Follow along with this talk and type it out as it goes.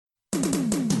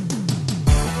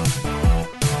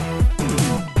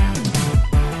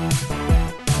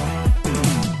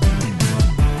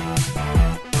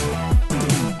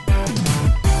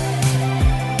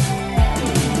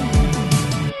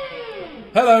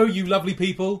Hello, you lovely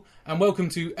people, and welcome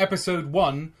to episode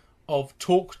 1 of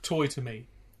Talk Toy to Me.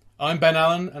 I'm Ben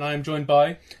Allen, and I am joined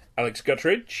by Alex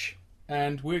Guttridge.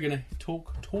 And we're going to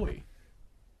talk toy.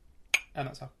 And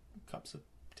that's our cups of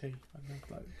tea.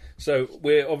 So,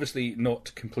 we're obviously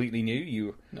not completely new.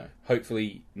 You No.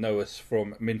 hopefully know us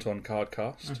from Mint on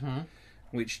Cardcast,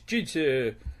 which, due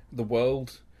to the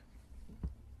world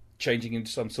changing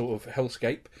into some sort of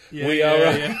hellscape, we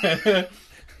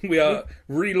are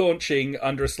relaunching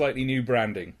under a slightly new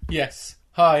branding. Yes.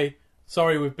 Hi.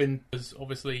 Sorry we've been... Because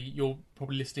obviously you're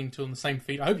probably listening to on the same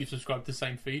feed. I hope you've subscribed to the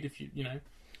same feed if you know.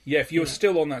 Yeah, if you're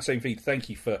still on that same feed, thank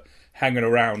you for hanging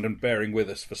around and bearing with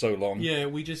us for so long. Yeah,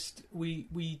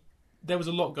 we there was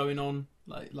a lot going on,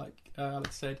 like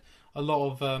Alex said, a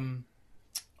lot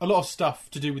of stuff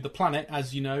to do with the planet,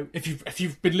 as you know. If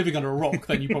you've been living under a rock,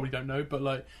 then you probably don't know. But a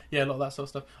lot of that sort of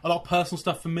stuff. A lot of personal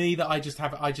stuff for me that I just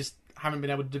haven't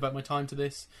been able to devote my time to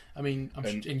this. I mean,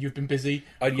 and you've been busy.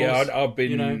 I've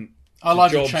been. You know, our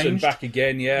lives have jobs changed. And back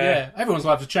again, Yeah, everyone's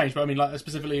lives have changed, but I mean,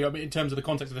 specifically, in terms of the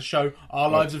context of the show, our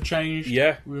lives have changed.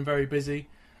 Yeah. We've been very busy.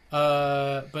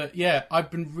 But yeah, Alex,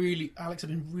 I've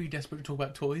been really desperate to talk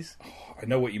about toys. Oh, I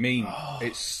know what you mean.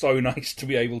 It's so nice to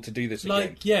be able to do this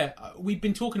again. Yeah, we'd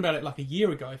been talking about it a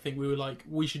year ago, I think. We were like,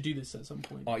 we should do this at some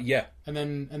point. Yeah. And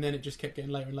then it just kept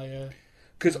getting later and later.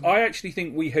 Because I actually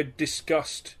think we had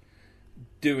discussed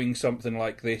doing something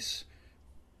like this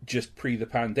just pre the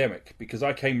pandemic, because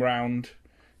I came round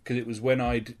because it was when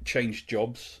I'd changed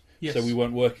jobs. Yes. So we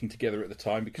weren't working together at the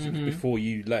time because it was before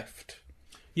you left.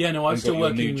 Yeah, no, I was still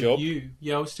working with job. you.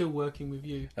 Yeah, I was still working with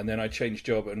you. And then I changed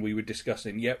job and we were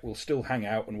discussing, we'll still hang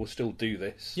out and we'll still do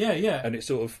this. Yeah. And it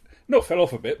sort of, not fell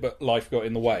off a bit, but life got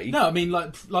in the way. No, I mean,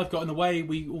 life got in the way.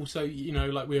 We also, we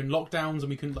were in lockdowns and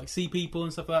we couldn't, see people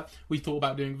and stuff like that. We thought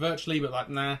about doing it virtually, but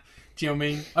nah. Do you know what I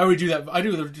mean? I already do that. I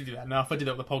do that enough. I did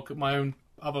that with my own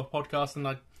other podcast, and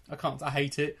I can't. I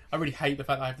hate it. I really hate the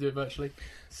fact that I have to do it virtually.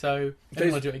 So I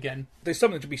don't want to do it again. There's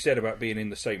something to be said about being in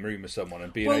the same room as someone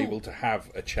and being able to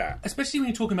have a chat, especially when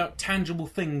you're talking about tangible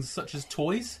things such as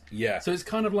toys. Yeah. So it's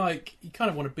kind of like you kind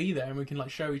of want to be there, and we can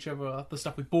show each other the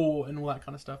stuff we bought and all that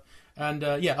kind of stuff. And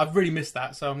I've really missed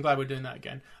that, so I'm glad we're doing that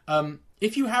again.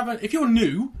 If you're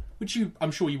new, which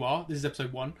I'm sure you are, this is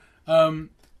episode 1.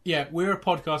 Yeah, we're a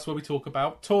podcast where we talk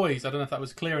about toys. I don't know if that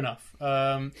was clear enough.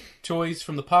 Toys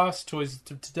from the past, toys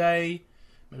of today,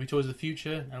 maybe toys of the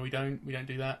future. No, we don't. We don't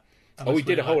do that. We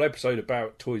did a whole episode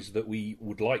about toys that we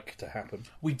would like to happen.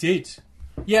 We did.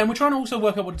 Yeah, and we're trying to also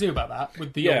work out what to do about that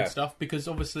with the old stuff, because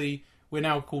obviously we're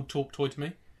now called Talk Toy to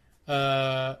Me,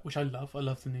 which I love. I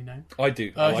love the new name. I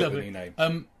do. I like the new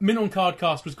name. Mint on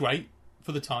Cardcast was great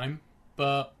for the time,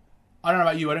 but I don't know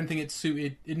about you. I don't think it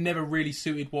suited. It never really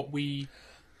suited what we...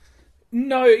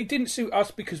 No, it didn't suit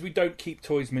us because we don't keep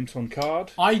toys mint on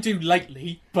card. I do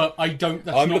lately, but I don't.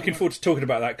 I'm looking forward to talking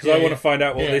about that because I want to find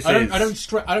out what this is.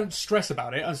 I don't stress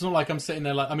about it. It's not like I'm sitting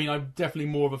there I'm definitely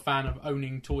more of a fan of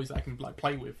owning toys that I can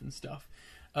play with and stuff.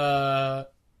 And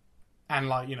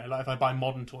if I buy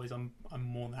modern toys, I'm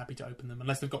more than happy to open them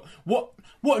unless they've got what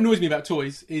annoys me about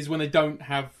toys is when they don't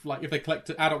have if they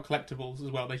collect adult collectibles as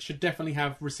well. They should definitely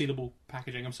have resealable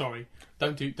packaging. I'm sorry,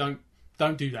 don't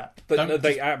do that. But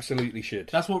they absolutely should.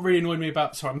 That's what really annoyed me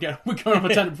about... Sorry, we're going off a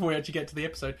tangent before we actually get to the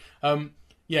episode.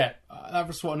 That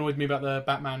was what annoyed me about the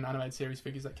Batman animated series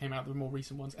figures that came out, the more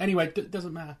recent ones. Anyway,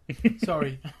 doesn't matter.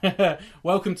 Sorry.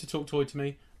 Welcome to Talk Toy to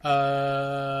Me.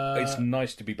 It's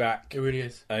nice to be back. It really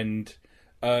is. And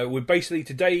we're basically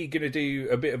today going to do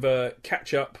a bit of a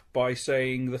catch-up by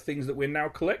saying the things that we're now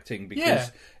collecting,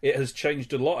 because it has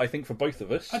changed a lot, I think, for both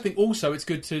of us. I think also it's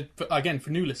good for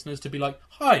new listeners to be like,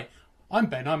 hi, I'm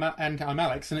Ben, I'm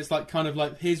Alex, and it's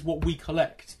here's what we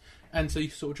collect, and so you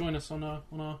can sort of join us on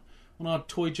our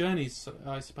toy journeys,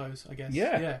 I suppose. I guess.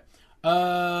 Yeah.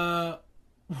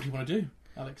 What do you want to do,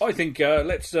 Alex? I think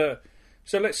let's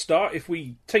start. If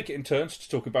we take it in turns to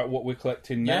talk about what we're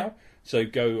collecting now, so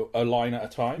go a line at a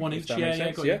time. One each. That makes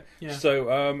sense. Yeah. So,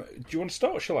 do you want to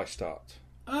start, or shall I start?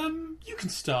 You can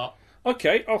start.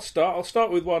 Okay, I'll start. I'll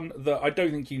start with one that I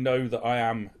don't think you know that I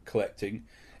am collecting,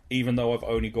 even though I've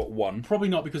only got one. Probably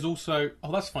not, because also... Oh,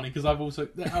 that's funny, because I've also...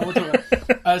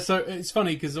 so it's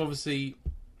funny, because obviously,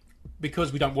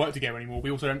 because we don't work together anymore, we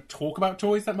also don't talk about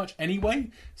toys that much anyway.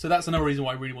 So that's another reason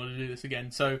why I really want to do this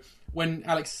again. So when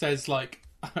Alex says,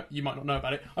 you might not know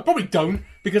about it, I probably don't,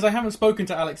 because I haven't spoken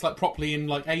to Alex, properly in,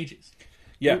 ages.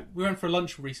 Yeah. We went for a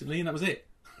lunch recently, and that was it.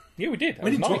 Yeah, we did.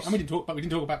 We didn't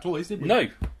talk about toys, did we? No.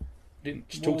 Didn't.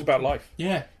 Just talked about life.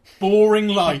 Yeah. Boring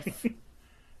life.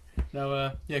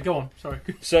 No, go on. Sorry.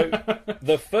 So,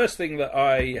 the first thing that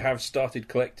I have started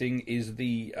collecting is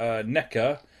the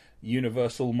NECA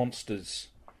Universal Monsters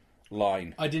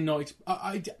line. I did not.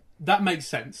 That makes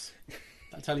sense.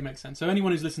 That totally makes sense. So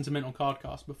anyone who's listened to Mint on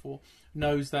Cardcast before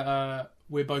knows that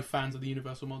we're both fans of the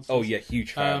Universal Monsters. Oh yeah,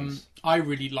 huge fans. I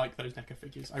really like those NECA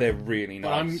figures. They're really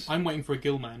nice. But I'm waiting for a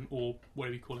Gillman, or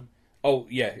whatever you call him. Oh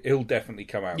yeah, he'll definitely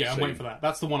come out. Yeah, soon. I'm waiting for that.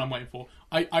 That's the one I'm waiting for.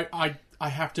 I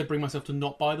have to bring myself to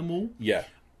not buy them all. Yeah.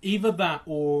 Either that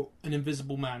or an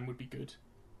Invisible Man would be good.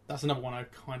 That's another one I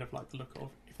kind of like the look of.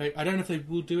 I don't know if they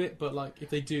will do it, but like if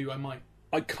they do, I might.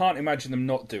 I can't imagine them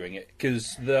not doing it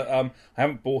because I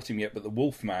haven't bought him yet, but the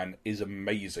Wolfman is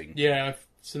amazing. Yeah, I've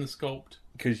seen the sculpt.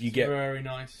 Because you get very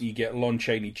nice. You get Lon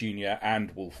Chaney Jr.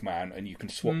 and Wolfman, and you can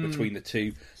swap between the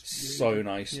two. So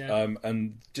nice. Yeah.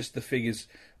 And just the figures.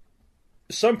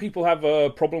 Some people have a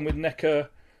problem with NECA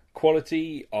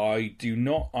quality. I do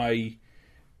not.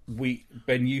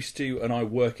 Ben used to, and I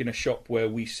work in a shop where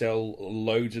we sell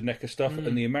loads of NECA stuff,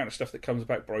 and the amount of stuff that comes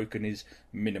back broken is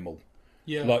minimal.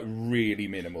 Yeah. Like, really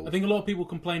minimal. I think a lot of people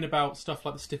complain about stuff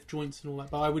like the stiff joints and all that,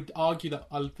 but I would argue that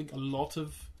I think a lot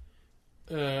of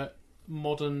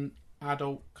modern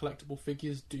adult collectible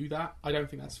figures do that. I don't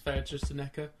think that's fair just to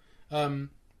NECA.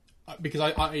 Because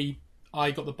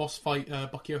I got the boss fight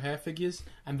Bucky O'Hare figures,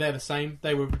 and they're the same.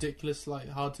 They were ridiculous, like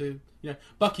hard to...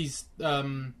 Bucky's...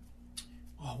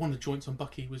 one of the joints on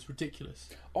Bucky was ridiculous.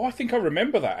 Oh, I think I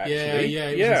remember that, actually. Yeah,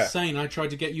 it was insane. I tried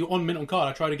to get you on Mint on Card.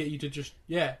 I tried to get you to just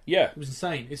it was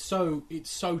insane. It's so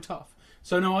tough.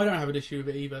 So no, I don't have an issue with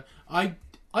it either. I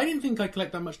didn't think I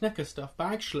collect that much NECA stuff,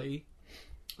 but actually,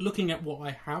 looking at what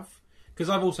I have, because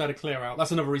I've also had a clear out.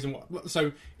 That's another reason why.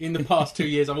 So in the past 2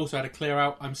 years, I've also had a clear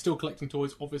out. I'm still collecting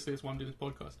toys. Obviously, that's why I'm doing this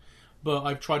podcast. But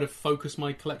I've tried to focus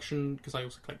my collection, because I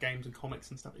also collect games and comics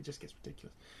and stuff. It just gets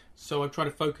ridiculous. So I've tried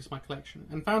to focus my collection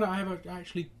and found out I have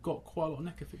actually got quite a lot of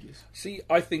NECA figures. See,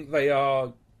 I think they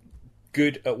are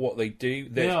good at what they do.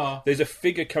 There's a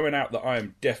figure coming out that I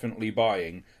am definitely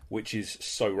buying, which is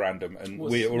so random, and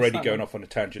we're already going off on a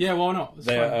tangent. Yeah, why not?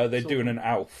 They're doing an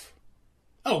Alf.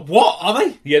 Oh, what? Are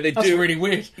they? Yeah, they do. That's really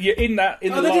weird. Yeah, in the they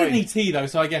line. do an ET, though,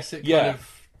 so I guess it kind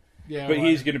of... Yeah, but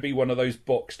he's going to be one of those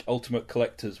boxed Ultimate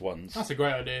Collectors ones. That's a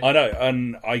great idea. I know,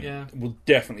 and I will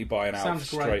definitely buy an Alf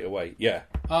straight away. Yeah.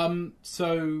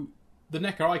 So the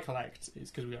NECA I collect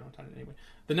is, because we don't have time anyway.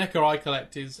 The NECA I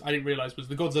collect is, I didn't realise, was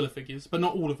the Godzilla figures, but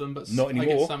not all of them. But not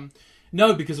anymore. I get some.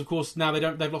 No, because of course now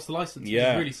they've lost the license. Yeah,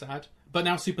 which is really sad. But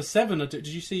now Super 7 did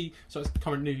you see? So it's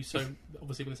current news. So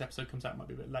obviously when this episode comes out, it might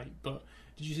be a bit late. But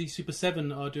did you see Super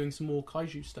 7 are doing some more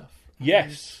kaiju stuff?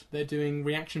 Yes, they're doing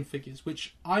reaction figures,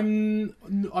 which I'm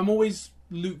always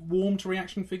lukewarm to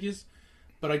reaction figures,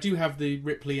 but I do have the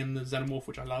Ripley and the Xenomorph,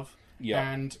 which I love.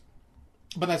 Yeah,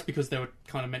 but that's because they were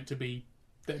kind of meant to be.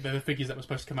 They're the figures that were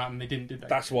supposed to come out, and they didn't, did they?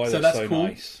 That's why they're so cool.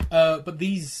 Nice. But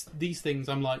these things,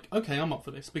 I'm like, okay, I'm up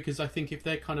for this, because I think if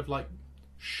they're kind of like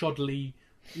shoddily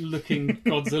looking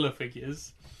Godzilla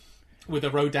figures with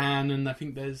a Rodan, and I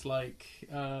think there's like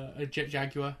a Jet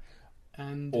Jaguar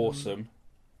and awesome.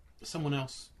 Someone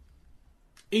else.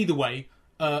 Either way,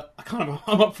 I'm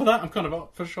up for that. I'm kind of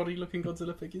up for shoddy looking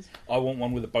Godzilla figures. I want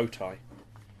one with a bow tie.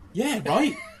 Yeah,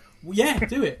 right. Well, yeah,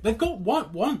 do it. They've got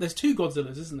one. There's two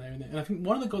Godzillas, isn't there? And I think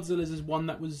one of the Godzillas is one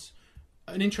that was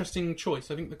an interesting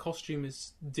choice. I think the costume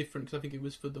is different because I think it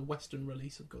was for the Western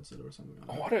release of Godzilla or something like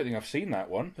that. Oh, I don't think I've seen that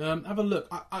one. Have a look.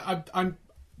 I'm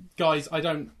guys, I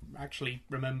don't actually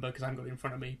remember because I haven't got it in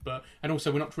front of me. And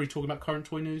also, we're not really talking about current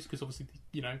toy news because obviously,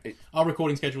 our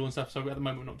recording schedule and stuff. So at the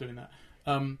moment, we're not doing that.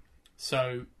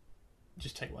 So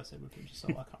just take what I said with him. Just so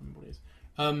I can't remember what it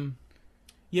is.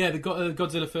 Yeah, the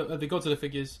Godzilla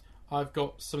figures. I've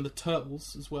got some of the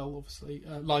Turtles as well, obviously,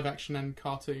 live action and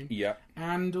cartoon. Yeah,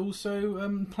 and also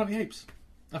Planet of the Apes.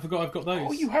 I forgot I've got those.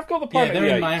 Oh, you have got the Planet of the Apes. Yeah,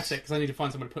 they're in my attic because I need to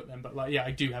find somewhere to put them. But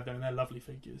I do have them, and they're lovely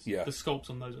figures. Yeah, the sculpts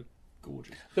on those are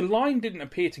gorgeous. The line didn't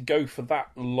appear to go for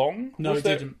that long. No, it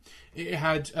didn't. It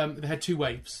had they had two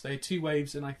waves. They had two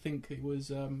waves, and I think it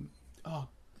was. I'm trying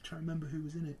to remember who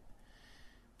was in it.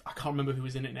 I can't remember who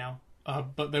was in it now.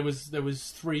 But there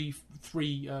was three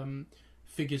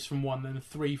figures from one, then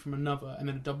three from another, and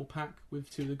then a double pack with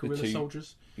two of the gorilla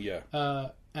soldiers. Yeah.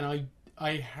 And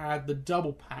I had the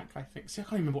double pack, I think. See, I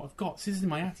can't remember what I've got. This is in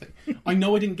my attic. I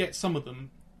know I didn't get some of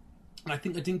them, and I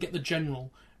think I didn't get the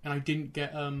general, and I didn't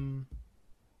get one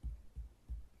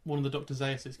of the Dr.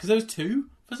 Zaius's because there was two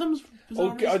for some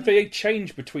reason. They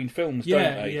change between films,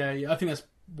 don't they? Yeah. I think that's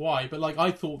why. But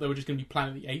I thought they were just going to be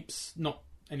Planet of the Apes, not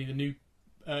any of the new,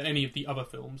 any of the other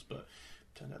films. But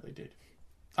it turned out they did.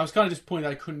 I was kind of disappointed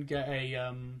that I couldn't get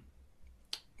a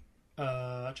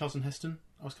Charlton Heston.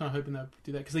 I was kind of hoping they would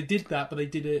do that because they did that, but they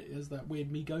did it as that weird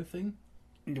Mego thing.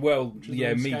 Well,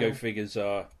 yeah, Mego figures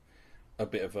are a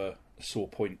bit of a sore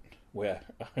point where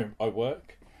I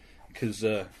work. because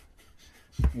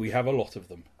we have a lot of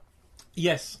them.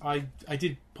 Yes, I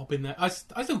did pop in there. I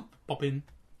still pop in,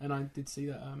 and I did see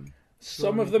that.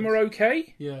 Some of them are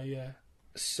okay. Yeah.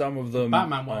 Some of them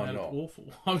Batman one are looked not. awful.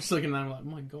 I was looking at it like,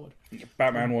 my god.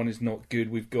 Batman one is not good.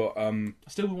 We've got I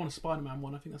still would want a Spider-Man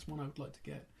one. I think that's one I would like to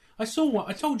get. I saw one.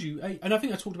 I told you, and I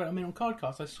think I talked about it on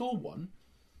Cardcast. I saw one.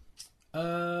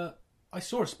 I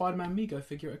saw a Spider-Man Mego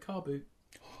figure at a car boot,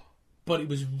 but it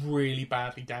was really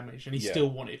badly damaged, and he still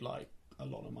wanted like a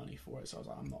lot of money for it. So I was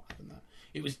like, I'm not having that.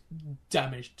 It was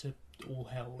damaged to all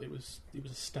hell. It was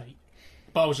a state.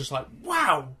 But I was just like,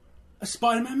 wow, a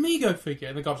Spider-Man Mego figure.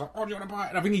 And the guy was like, oh, do you want to buy it?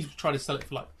 And I think he tried to sell it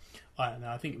for like, I don't know,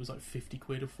 I think it was like 50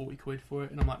 quid or 40 quid for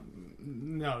it. And I'm like,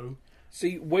 no.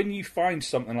 See, when you find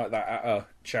something like that at a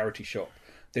charity shop,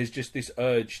 there's just this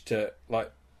urge to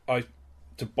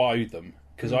to buy them,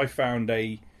 because I found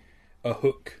a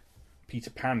Hook Peter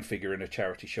Pan figure in a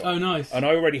charity shop. Oh, nice. And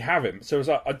I already have him, so I was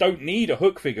like, I don't need a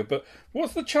Hook figure. But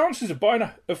what's the chances of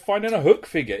finding a Hook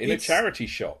figure in a charity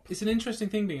shop? It's an interesting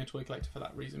thing being a toy collector for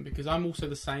that reason, because I'm also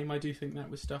the same. I do think that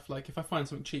with stuff like if I find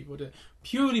something cheap, I'll do it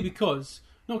purely because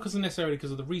not necessarily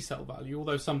because of the resale value.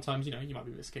 Although sometimes you might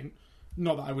be a bit skint.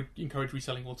 Not that I would encourage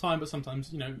reselling all the time, but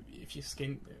sometimes if you're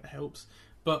skint, it helps.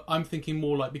 But I'm thinking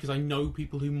more like because I know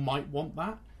people who might want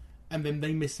that, and then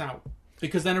they miss out.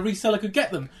 Because then a reseller could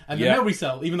get them, and then they'll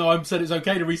resell. Even though I've said it's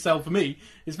okay to resell for me,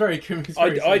 it's very.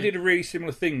 I did a really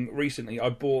similar thing recently. I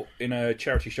bought in a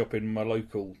charity shop in my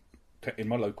local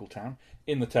town,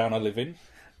 in the town I live in.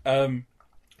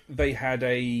 They had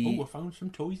a. Oh, I found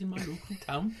some toys in my local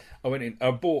town. I went in.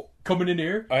 I bought coming in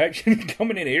here.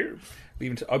 Coming in here.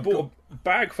 I bought a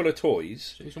bag full of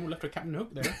toys. So someone left a Captain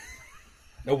Hook there.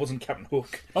 No, it wasn't Captain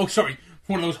Hook. Oh, sorry,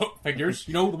 one of those Hook figures.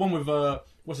 The one with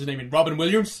what's his name in Robin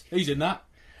Williams. He's in that.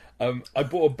 I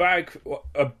bought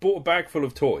a bag full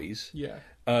of toys. Yeah.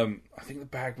 I think the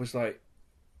bag was like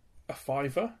a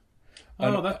 £5.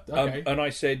 Okay. And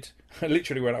I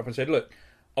literally went up and said, look,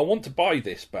 I want to buy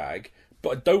this bag, but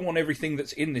I don't want everything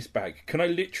that's in this bag. Can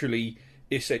I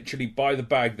essentially buy the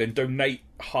bag, then donate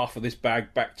half of this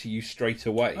bag back to you straight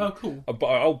away? Oh, cool. But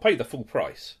I'll pay the full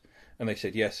price. And they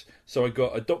said yes. So I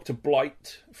got a Dr.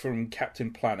 Blight from Captain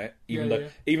Planet. Even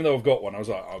though I've got one, I was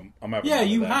like, I'm having. Yeah,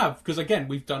 you have, because again,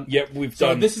 we've done. Yeah, we've so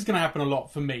done. This is going to happen a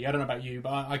lot for me. I don't know about you,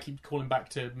 but I keep calling back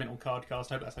to Mint on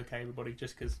Cardcast. I hope that's okay, everybody,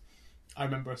 just because I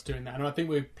remember us doing that, and I think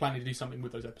we're planning to do something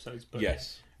with those episodes. But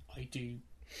yes, I do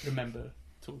remember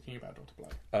talking about Dr.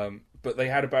 Blight. But they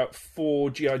had about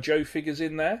 4 G.I. Joe figures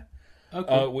in there.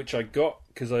 Okay. Which I got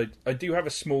because I do have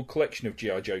a small collection of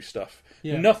G.I. Joe stuff.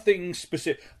 Yeah. Nothing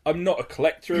specific. I'm not a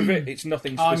collector of it. It's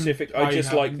nothing specific. I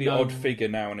just like the odd figure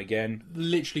now and again.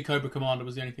 Literally, Cobra Commander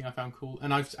was the only thing I found cool.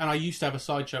 And I used to have a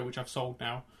Sideshow, which I've sold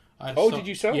now. Did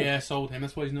you sell? Yeah, I sold him.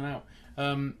 That's why he's not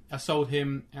out. I sold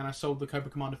him, and I sold the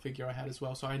Cobra Commander figure I had as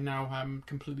well. So I now am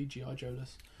completely G.I.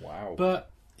 Joe-less. Wow.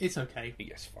 But it's okay.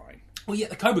 Yes, fine. Well, yeah,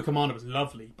 the Cobra Commander was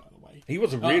lovely, by the way. He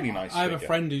was a really nice I have figure. a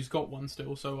friend who's got one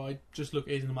still, so I just look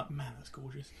at his and I'm like, man, that's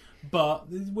gorgeous. But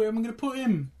where am I going to put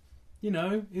him? It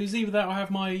was either that or I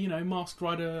have my, Masked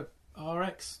Rider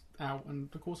RX out, and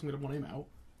of course I'm going to want him out.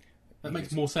 That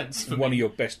makes more sense for one me. of your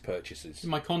best purchases. In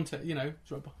my content,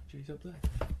 it's right behind you. He's up there.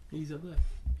 He's up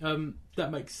there.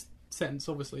 That makes sense,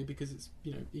 obviously, because it's,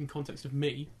 in context of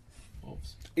me.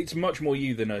 It's much more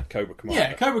you than a Cobra Commander.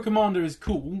 Yeah, Cobra Commander is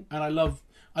cool, and I love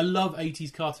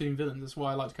 80s cartoon villains. That's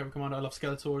why I like Cobra Commander. I love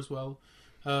Skeletor as well.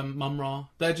 Mum-Ra.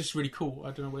 They're just really cool.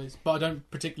 I don't know what it is. But I don't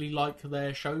particularly like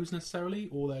their shows necessarily,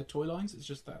 or their toy lines. It's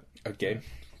just that. Again,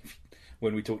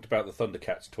 when we talked about the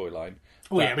Thundercats toy line.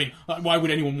 Oh, yeah, I mean, why would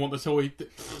anyone want the toy?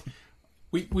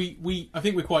 I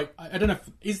think we're quite... I don't know,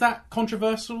 is that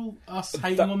controversial, us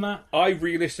hating on that? I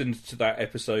re-listened to that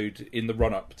episode in the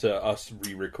run-up to us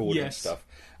re-recording stuff.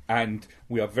 And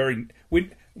we are very...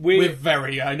 We're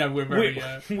very... I know, we're very...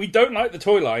 We don't like the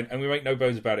toy line, and we make no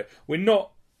bones about it. We're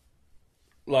not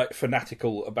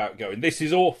fanatical about going, this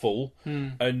is awful,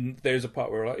 and there's a part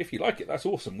where we're like, if you like it, that's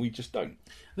awesome. We just don't.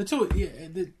 The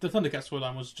Thundercats toy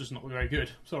line was just not very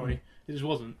good. Sorry, it just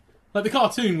wasn't. Like, the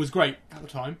cartoon was great at the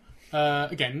time.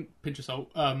 Again, pinch of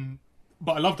salt.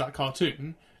 But I loved that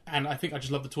cartoon, and I think I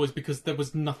just loved the toys because there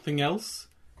was nothing else.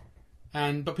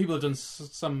 But people have done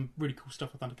some really cool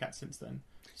stuff with Thundercats since then.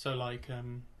 So, like,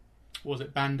 what was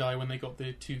it, Bandai, when they got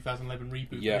the 2011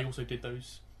 reboot, they also did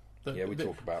those. We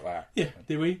talked about that. Yeah,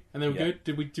 did we? And they were good?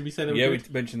 Did we say they were good? Yeah,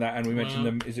 we mentioned that, and we mentioned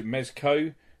them. Is it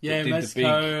Mezco? Yeah,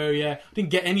 Mezco, yeah. I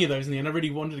didn't get any of those in the end. I really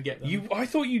wanted to get them. I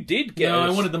thought you did get I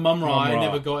wanted the Mum-Ra. I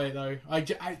never got it, though.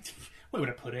 Where would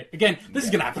I put it? Again, this is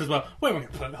going to happen as well. Where am I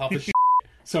going to put half the shit?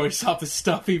 Sorry, start this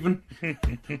stuff even.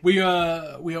 we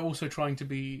are also trying to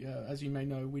be, as you may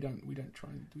know, we try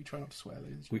not to swear.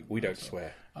 We don't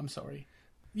swear. I'm sorry.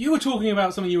 You were talking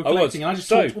about something you were collecting, and I just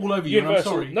talked all over you, and I'm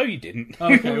sorry. No, you didn't.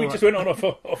 Okay, we just went off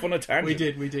on a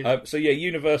tangent. We did. So yeah,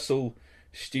 Universal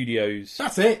Studios.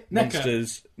 That's it. NECA.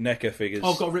 Monsters, NECA figures.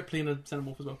 Oh, I've got a Ripley and a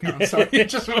Xenomorph as well. Karen, sorry,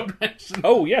 just want to mention.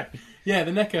 Oh yeah, yeah.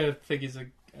 The NECA figures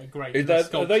are great.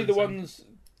 Are they the ones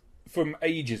from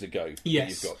ages ago?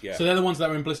 Yes. You've got? Yeah. So they're the ones that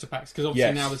are in blister packs, because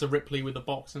obviously now there's a Ripley with a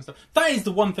box and stuff. That is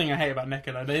the one thing I hate about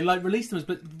NECA though. They like release them as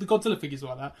the Godzilla figures were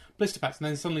like that, blister packs, and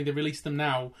then suddenly they release them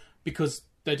now because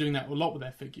they're doing that a lot with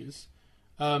their figures.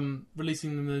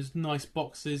 Releasing them as nice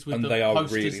boxes with the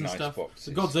posters really and nice stuff. boxes.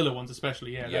 The Godzilla ones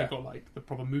especially, they've got like the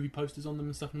proper movie posters on them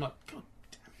and stuff. I'm like, God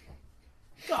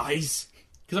damn, guys,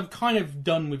 because I'm kind of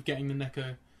done with getting the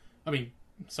NECA. I mean,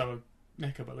 so are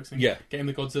NECA, but looks like getting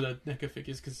the Godzilla NECA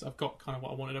figures, because I've got kind of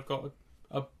what I wanted. I've got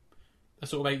a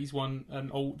sort of 80s one,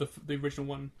 and the original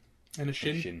one, and a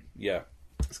Shin. Yeah,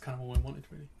 that's kind of all I wanted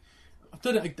really. I've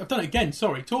done it again.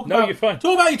 Sorry. You're fine.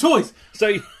 Talk about your toys.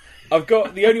 So, I've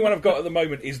got the only one I've got at the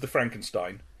moment is the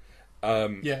Frankenstein,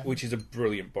 which is a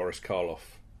brilliant Boris Karloff.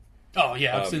 Oh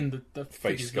yeah, I've seen the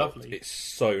face sculpt. Lovely. It's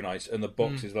so nice, and the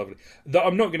box is lovely.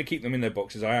 I'm not going to keep them in their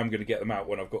boxes. I am going to get them out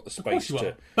when I've got the space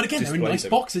to. But again, they're in nice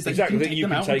boxes that exactly you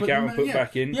can take out and put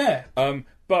back in. Yeah.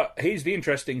 But here's the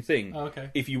interesting thing. Oh, okay.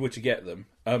 If you were to get them,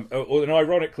 and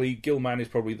ironically, Gilman is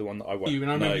probably the one that I want. And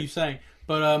I remember you saying,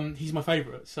 but he's my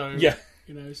favourite. So yeah.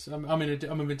 You know, so I'm in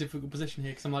a difficult position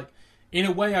here, because I'm like, in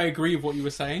a way, I agree with what you were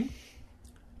saying,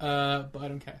 but I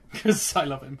don't care because I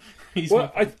love him.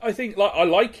 I think I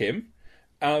like him.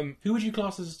 Who would you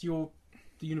class as the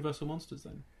Universal monsters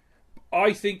then?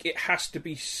 I think it has to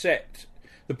be set.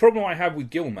 The problem I have with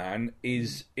Gilman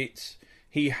is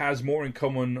he has more in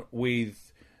common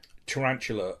with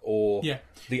Tarantula or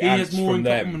the ants has more from in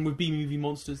them. common with B-movie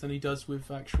monsters than he does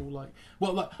with actual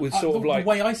with sort of the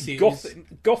way I see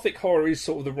it gothic horror is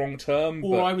sort of the wrong term.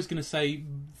 Or I was going to say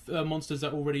monsters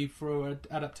that already for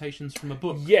adaptations from a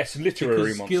book. Yes,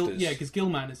 literary monsters. Because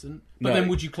Gilman isn't. But then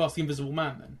would you class the Invisible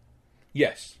Man then?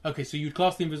 Yes. Okay, so you'd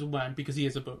class the Invisible Man because he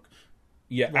is a book.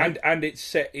 Yeah, right? and it's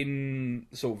set in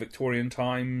sort of Victorian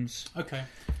times. Okay,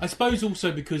 I suppose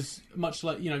also because much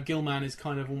like Gilman is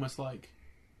kind of almost like.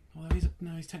 Well,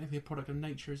 he's technically a product of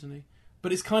nature, isn't he?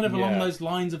 But it's kind of along those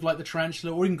lines of like the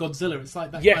tarantula or even Godzilla. It's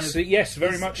like that. Yes, kind of, yes,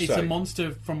 very much so. It's a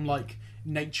monster from like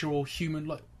nature or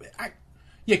human.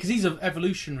 Because he's an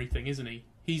evolutionary thing, isn't he?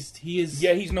 He is.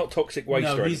 Yeah, he's not toxic waste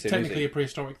or anything. He's technically a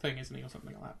prehistoric thing, isn't he, or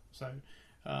something like that? So,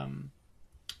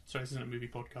 sorry, this isn't a movie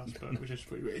podcast, but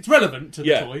it's relevant to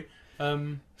the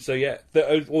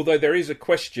toy. Although there is a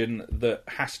question that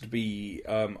has to be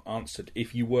answered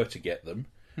if you were to get them.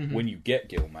 Mm-hmm. When you get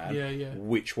Gilman,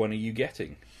 which one are you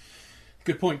getting?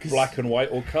 Good point. Cause black and white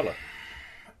or colour?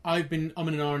 I'm in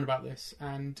an iron about this,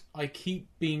 and I keep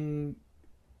being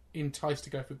enticed to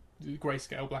go for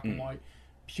grayscale, black and white,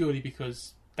 purely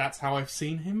because that's how I've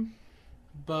seen him.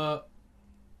 But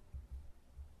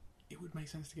it would make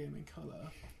sense to get him in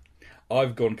colour.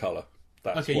 I've gone colour.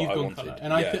 That's okay, what you've I gone wanted. colour,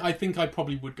 and I think I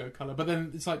probably would go colour. But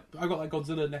then it's like I got that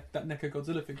NECA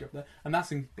Godzilla figure up there, and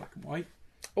that's in black and white.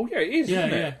 Oh yeah, it is. Yeah,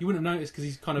 isn't it? yeah. You wouldn't have noticed because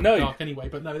he's kind of dark anyway.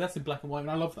 But no, that's in black and white,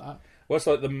 and I love that. Well, it's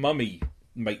like the Mummy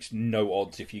makes no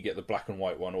odds if you get the black and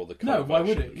white one or the colour. No, why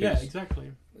would it? Yeah,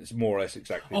 exactly. It's more or less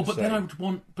exactly. Oh, but the same. then I would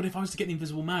want. But if I was to get the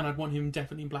Invisible Man, I'd want him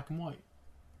definitely in black and white.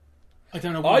 I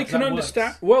don't know why. I can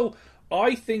understand. Well,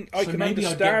 I think I can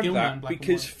understand Gilman, that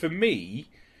because for me,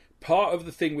 part of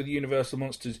the thing with Universal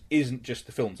Monsters isn't just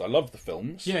the films. I love the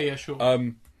films. Yeah, sure.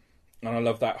 And I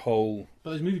love that whole. But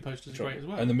those movie posters are great as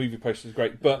well. And the movie posters are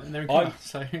great, but and they're in colour,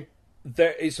 so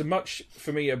there is a much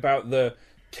for me about the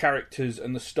characters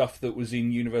and the stuff that was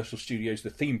in Universal Studios,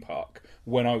 the theme park,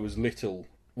 when I was little,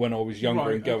 when I was younger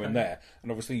and going there,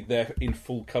 and obviously they're in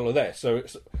full colour there. So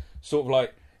it's sort of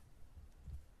like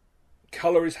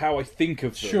colour is how I think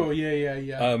of them. Sure,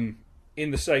 yeah.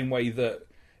 In the same way that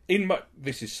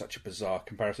this is such a bizarre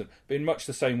comparison, but in much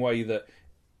the same way that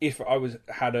if I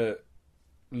had a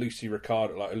Lucy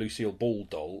Ricardo, like a Lucille Ball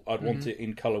doll, I'd want it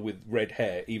in colour with red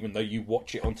hair, even though you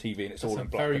watch it on TV and it's all in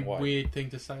black and white. That's a very weird thing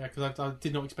to say, because I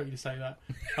did not expect you to say that.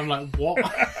 I'm like, what?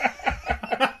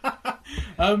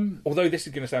 Although this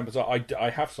is going to sound bizarre, I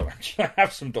have some actually. I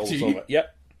have some dolls of it.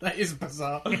 Yep. That is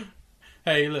bizarre.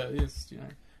 Hey, look, it's,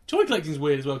 toy collecting's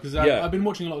weird as well, because I've been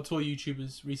watching a lot of toy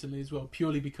YouTubers recently as well,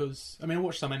 purely because, I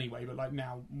watch some anyway, but like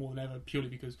now more than ever, purely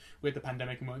because we had the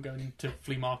pandemic and weren't going to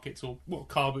flea markets or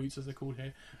car boots as they're called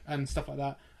here and stuff like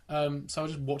that. So I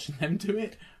was just watching them do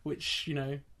it, which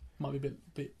might be a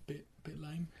bit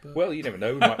lame. But... Well, you never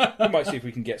know. We might see if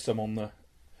we can get some on the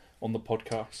on the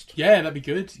podcast. Yeah, that'd be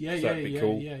good. Yeah, So that'd be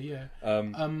cool. Yeah.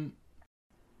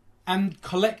 And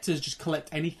collectors just collect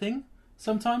anything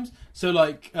sometimes. So,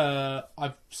 like,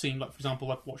 I've seen, like, for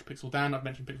example, I've watched Pixel Dan. I've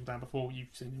mentioned Pixel Dan before. You've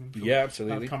seen him before. Yeah,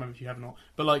 absolutely. I can't remember if you have or not.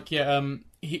 But, like,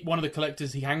 one of the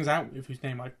collectors he hangs out with, whose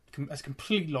name has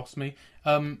completely lost me,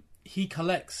 he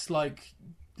collects, like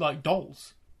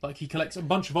dolls. Like, he collects a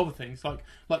bunch of other things, like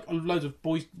loads of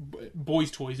boys'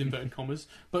 toys, inverted commas,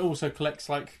 but also collects,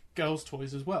 like, girls'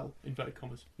 toys as well, inverted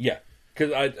commas. Yeah,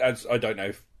 because I don't know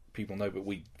if people know, but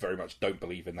we very much don't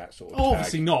believe in that sort of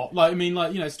Obviously tag. not. Like, I mean,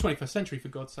 like, you know, it's 21st century, for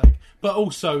God's sake. But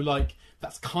also, like,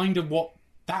 that's kind of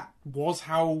that was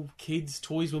how kids'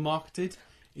 toys were marketed.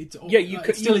 It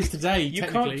still is today, You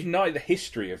technically. can't deny the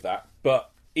history of that,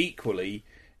 but equally,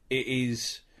 it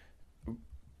is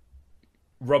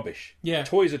rubbish. Yeah.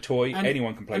 Toy's a toy,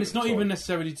 anyone can play and with it's not a toy. even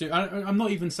necessarily I'm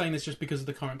not even saying this just because of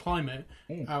the current climate,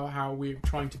 how we're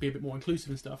trying to be a bit more inclusive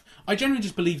and stuff. I generally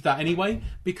just believe that anyway,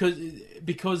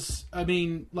 because I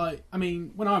mean,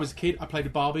 when I was a kid, I played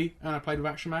with Barbie and I played with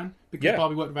Action Man because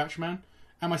Barbie worked with Action Man,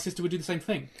 and my sister would do the same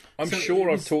thing. I'm sure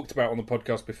I've talked about on the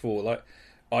podcast before, like,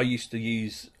 I used to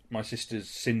use my sister's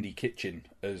Cindy kitchen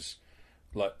as,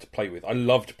 like, to play with. I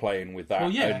loved playing with that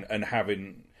and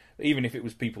having... Even if it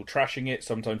was people trashing it,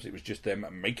 sometimes it was just them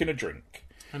making a drink.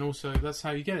 And also, that's how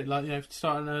you get it. Like, you know, if you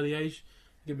start at an early age,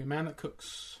 you're going to be a man that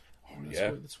cooks.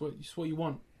 That's what you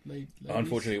want. Ladies.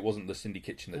 Unfortunately, it wasn't the Cindy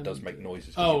kitchen that does make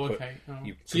noises. Okay. So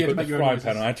you had to make your own noises.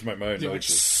 I had to make my own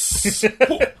noises. Did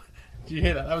you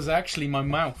hear that? That was actually my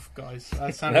mouth, guys. That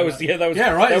was right.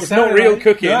 That was not real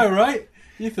cooking. No, right?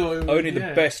 You thought it was... Only the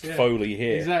best Foley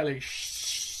here. Exactly.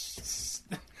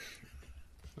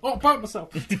 Oh, I burnt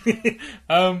myself.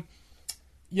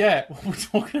 What we're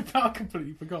talking about, I've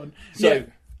completely forgotten.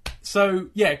 So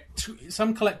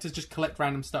some collectors just collect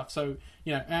random stuff. So,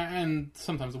 you know, and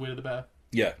sometimes the weirder the better.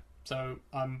 Yeah. So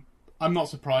I'm not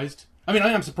surprised. I mean,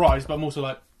 I am surprised, but I'm also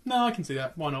like, no, I can see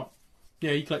that. Why not?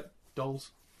 Yeah, you collect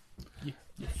dolls. You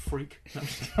freak. No,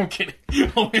 I'm kidding.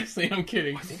 Obviously, I'm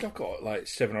kidding. I think I've got like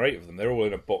 7 or 8 of them. They're all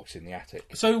in a box in the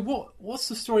attic. So what's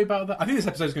the story about that? I think this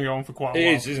episode's going to go on for quite a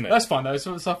while. It is, isn't it? That's fine though.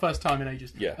 It's our first time in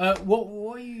ages. Yeah. What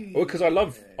are you? Well, because I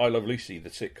love Lucy,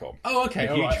 the sitcom. Oh, okay.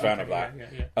 I'm a huge fan of that.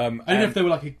 Yeah. I don't know if they were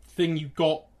like a thing you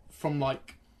got from,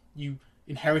 like, you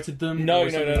inherited them. No.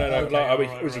 Okay,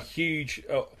 It was a huge,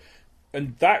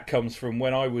 and that comes from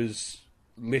when I was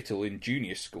little in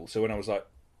junior school. So when I was like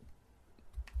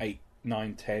 8,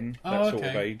 9, 10, that sort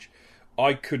of age,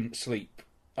 I couldn't sleep,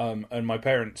 and my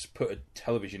parents put a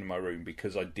television in my room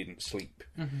because I didn't sleep.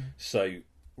 Mm-hmm. So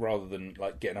rather than,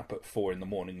 like, getting up at 4 a.m.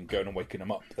 and going and waking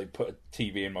them up, they put a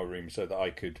TV in my room so that I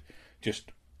could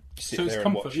just sit there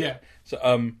and watch it. So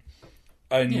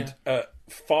at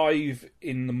 5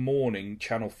 a.m,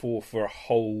 Channel 4 for a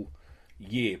whole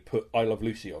year put I Love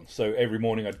Lucy on, so every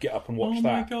morning I'd get up and watch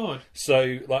that. Oh my god!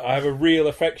 So, like, I have a real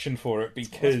affection for it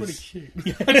because that's really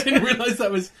cute. I didn't realise that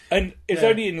was. And it's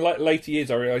only in, like, later years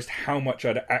I realised how much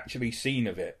I'd actually seen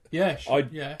of it. Yeah,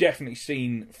 I'd definitely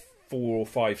seen 4 or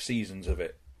 5 seasons of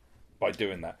it by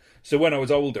doing that. So when I was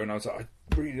older and I was like,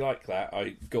 I really like that,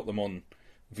 I got them on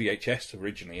VHS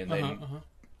originally and then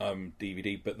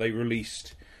DVD, but they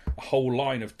released a whole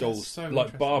line of dolls,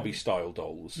 like Barbie style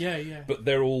dolls. Yeah. But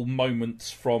they're all moments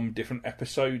from different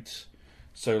episodes.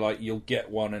 So, like, you'll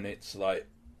get one and it's like,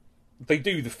 they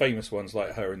do the famous ones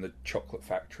like her in the chocolate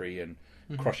factory and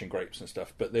crushing grapes and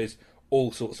stuff, but there's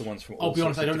all sorts of ones from all I'll be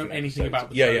honest, I don't know anything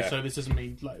about the show, so this doesn't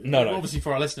mean, like, no. Obviously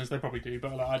for our listeners they probably do,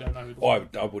 but, like, I don't know.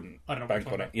 I wouldn't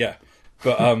bank on it. Yeah.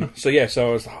 But so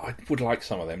I was like, I would like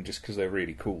some of them just because they're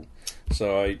really cool.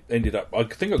 So I ended up, I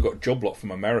think I got a job lot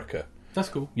from America. That's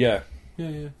cool. Yeah.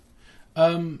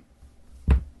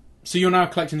 So you're now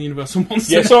collecting the Universal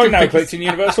Monsters? Yes, I'm now collecting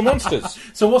Universal Monsters.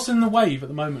 So what's in the wave at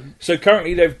the moment? So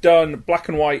currently they've done black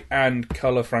and white and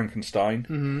colour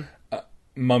Frankenstein,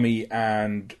 Mummy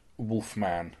and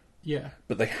Wolfman. Yeah.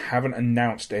 But they haven't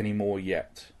announced any more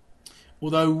yet.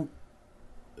 Although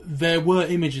there were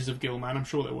images of Gilman, I'm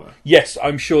sure there were. Yes,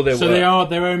 I'm sure there were. So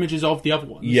there are images of the other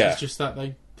ones. Yeah. It's just that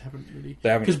they haven't really...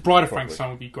 Because Bride of Frankenstein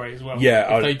would be great as well.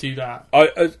 Yeah. If they do that.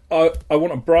 I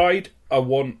want a bride. I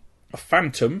want a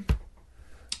phantom.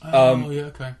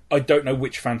 Okay. I don't know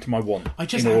which phantom I want. I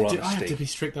have to be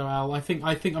strict though, Al. I think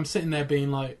I'm sitting there being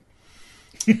like,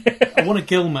 I want a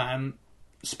Gilman.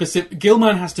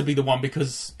 Gilman has to be the one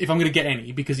because if I'm going to get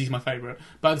any, because he's my favourite.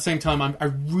 But at the same time, I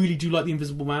really do like the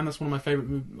Invisible Man. That's one of my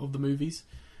favourite of the movies.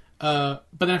 But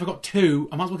then if I got 2,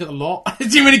 I might as well get the lot. Do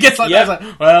you really get like that? It's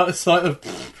like, well, it's like,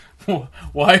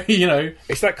 why, you know?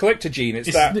 It's that collector gene.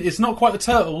 It's not quite the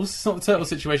Turtles. It's not the Turtle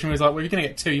situation where it's like, well, you're going to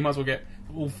get 2, you might as well get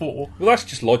all four. Well, that's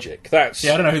just logic. That's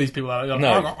Yeah, I don't know who these people are. Like,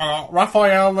 No.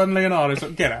 Raphael and Leonardo. It's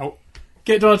like, get out.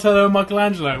 Get Donatello and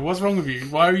Michelangelo. What's wrong with you?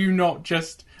 Why are you not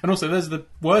just... And also, those are the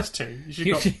worst two. You should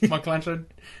have got Michelangelo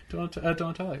and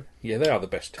Donatello. Yeah, they are the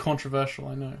best. Controversial,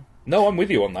 I know. No, I'm with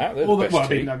you on that. They're the best I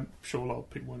two. mean, I'm sure a lot of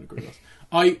people won't agree with us.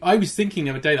 I was thinking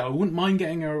the other day that I wouldn't mind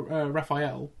getting a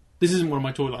Raphael. This isn't one of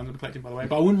my toy lines I'm collecting, by the way,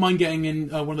 but I wouldn't mind getting in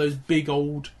one of those big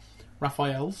old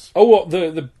Raphaels. Oh, what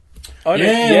the? I know-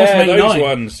 Yeah, those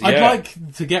ones. Yeah. I'd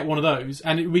like to get one of those,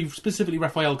 and it would be specifically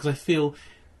Raphael because I feel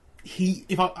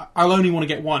I'll only want to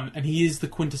get one, and he is the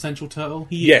quintessential turtle.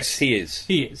 Yes, he is.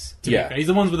 He is. To be fair. He's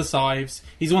the ones with the scythes.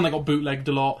 He's the one that got bootlegged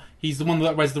a lot. He's the one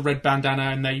that wears the red bandana,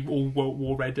 and they all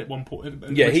wore red at one point.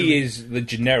 Yeah, he is the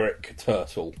generic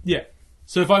turtle. Yeah.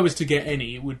 So if I was to get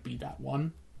any, it would be that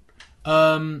one.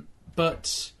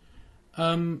 But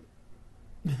they're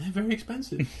very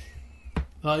expensive.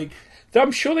 Like,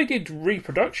 I'm sure they did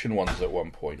reproduction ones at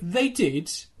one point. they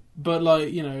did, but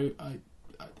like, you know, I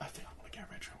think I want to get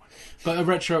a retro one. But a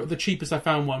retro, the cheapest I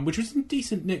found one, which was in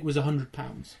decent nick, was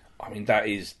 £100. I mean, that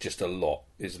is just a lot,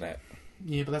 isn't it?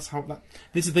 Yeah, but that's how that.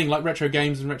 This is the thing, like retro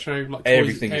games and retro like toys,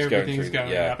 Everything's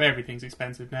going up. Everything's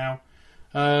expensive now.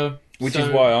 Which is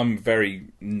why I'm very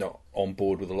not on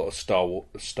board with a lot of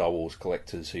Star Wars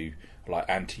collectors who are like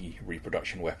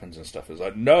anti-reproduction weapons and stuff. It's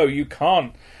like, no, you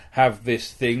can't have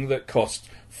this thing that costs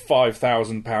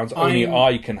 £5,000. Only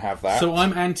I can have that. So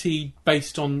I'm anti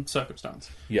based on circumstance.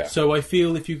 Yeah. So I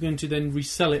feel if you're going to then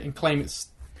resell it and claim it's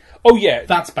Oh yeah,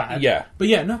 that's bad. Yeah, but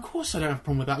yeah, no, of course I don't have a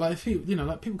problem with that. Like, I feel, you know,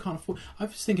 like people can't afford. I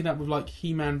was thinking that with like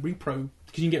He-Man repro,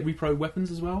 because you can get repro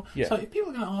weapons as well. Yeah. So if people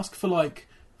are going to ask for like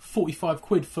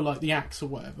 £45 for like the axe or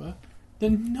whatever,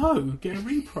 then no, get a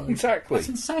repro. Exactly. That's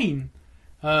insane.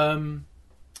 But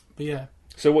yeah.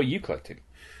 So what are you collecting?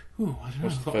 Ooh, I don't know.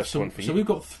 What's the first one for you? So we've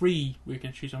got 3 we're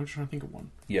going to choose. I'm just trying to think of one.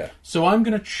 Yeah. So I'm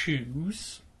going to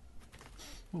choose.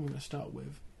 What am I going to start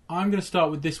with? I'm going to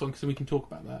start with this one because we can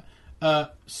talk about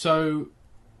that. So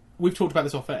we've talked about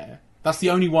this off air. That's the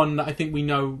only one that I think we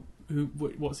know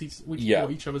what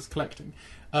each other's collecting.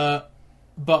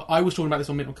 But I was talking about this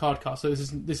on Midnight Cardcast, so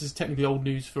this is technically old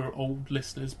news for old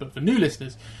listeners, but for new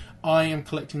listeners, I am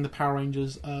collecting the Power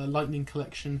Rangers Lightning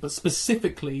Collection, but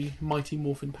specifically Mighty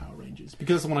Morphin Power Rangers,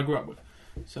 because that's the one I grew up with.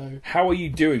 So how are you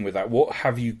doing with that? What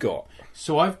have you got?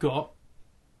 So I've got...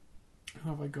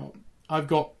 What have I got? I've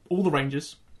got all the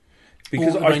Rangers.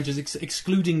 Because all the Rangers,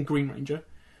 excluding Green Ranger.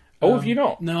 Oh, have you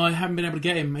not? No, I haven't been able to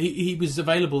get him. He was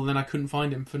available, and then I couldn't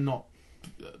find him for not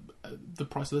the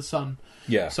price of the Sun.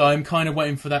 Yeah. So I'm kind of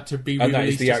waiting for that to be and released. And that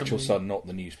is the actual Sun, not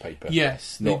the newspaper.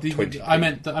 Yes. Not 20. I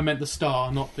meant the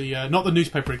Star, not the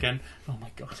newspaper again. Oh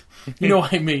my god. You know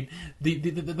what I mean?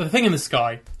 The thing in the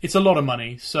sky. It's a lot of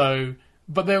money. So,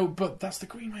 but that's the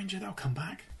Green Ranger. They'll come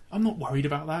back. I'm not worried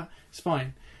about that. It's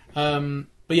fine.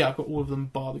 But yeah, I've got all of them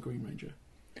bar the Green Ranger.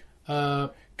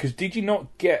 Because did you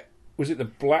not get... Was it the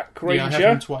Black Ranger? Yeah, I have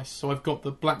them twice. So I've got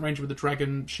the Black Ranger with the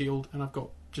dragon shield, and I've got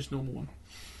just normal one.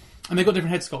 And they've got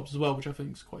different head sculpts as well, which I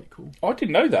think is quite cool. Oh, I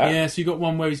didn't know that. Yeah, so you've got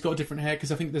one where he's got a different hair,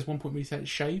 because I think there's one point where his hair is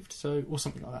shaved, or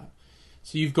something like that.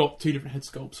 So you've got 2 different head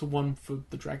sculpts, so one for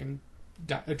the dragon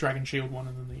shield one,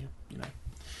 and then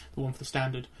the one for the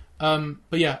standard.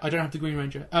 But yeah, I don't have the Green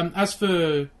Ranger. As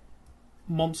for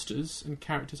monsters and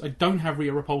characters, I don't have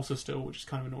Rita Repulsa still, which is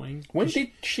kind of annoying. When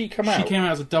did she come out? She came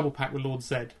out as a double pack with Lord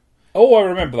Zed. Oh, I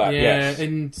remember that. Yeah, yes.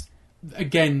 And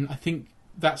again, I think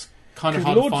that's kind of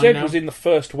hard Lord to find Zed now. was in the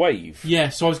first wave. Yeah,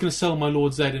 so I was going to sell my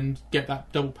Lord Zed and get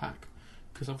that double pack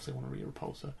because obviously I want a Rita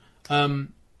Repulsa.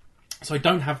 So I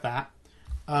don't have that.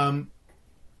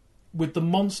 With the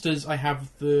monsters, I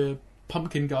have the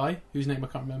pumpkin guy whose name I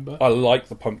can't remember. I like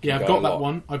the pumpkin guy. Yeah, I've got that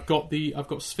one. I've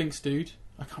got Sphinx Dude.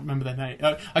 I can't remember their name.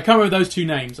 I can't remember those 2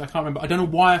 names. I can't remember. I don't know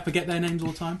why I forget their names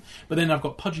all the time. But then I've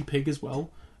got Pudgy Pig as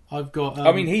well. I've got.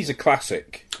 I mean, he's a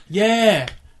classic. Yeah.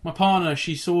 My partner,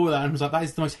 she saw that and was like, "That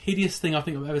is the most hideous thing I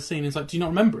think I've ever seen." It's like, "Do you not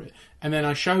remember it?" And then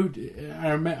I showed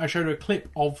her a clip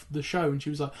of the show, and she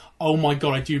was like, "Oh my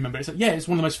god, I do remember it." It's like, yeah, it's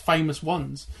one of the most famous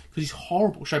ones because he's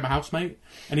horrible. I showed my housemate,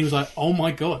 and he was like, "Oh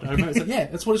my god, I remember." It's like, yeah,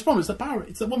 that's what it's from. It's the parrot.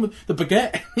 It's the one with the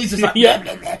baguette. He's just like, yeah,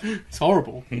 blah, blah, blah. It's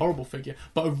horrible figure,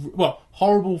 but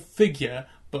horrible figure,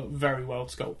 but very well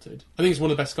sculpted. I think it's one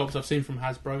of the best sculpts I've seen from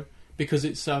Hasbro because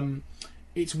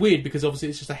it's weird because obviously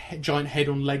it's just a giant head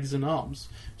on legs and arms.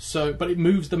 So, but it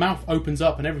moves. The mouth opens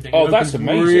up and everything. Oh, it that's opens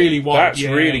amazing! Really wide. That's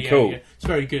really cool. Yeah. It's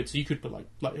very good. So you could put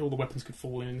like all the weapons could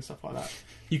fall in and stuff like that.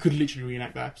 You could literally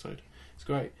reenact that episode. It's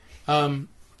great.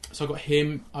 So I've got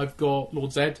him. I've got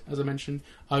Lord Zed, as I mentioned.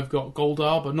 I've got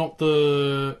Goldar, but not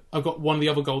the... I've got one of the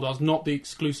other Goldars, not the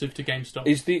exclusive to GameStop.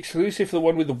 Is the exclusive the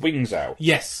one with the wings out?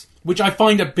 Yes, which I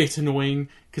find a bit annoying,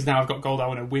 because now I've got Goldar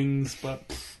with no wings,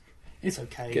 but it's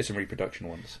okay. Get some reproduction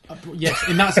ones. Yes,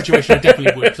 in that situation I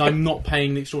definitely would, because I'm not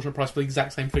paying the extortionate price for the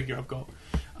exact same figure I've got.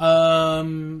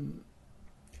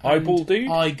 Eyeball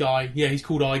Dude? Eye Guy. Yeah, he's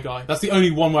called Eye Guy. That's the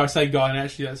only one where I say Guy, and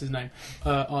actually that's his name.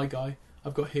 Eye Guy.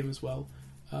 I've got him as well.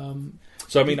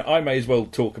 So, I mean, I may as well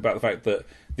talk about the fact that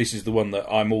this is the one that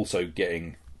I'm also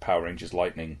getting Power Rangers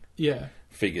Lightning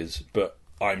figures, but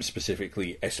I'm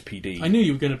specifically SPD. I knew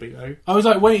you were going to be, though. I was,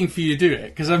 waiting for you to do it,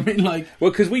 because I mean,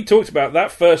 Well, because we talked about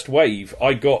that first wave,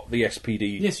 I got the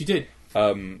SPD... Yes, you did.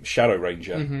 Shadow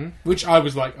Ranger. Mm-hmm. Which I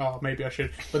was like, oh, maybe I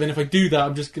should. But then if I do that,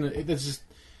 I'm just going to...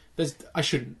 I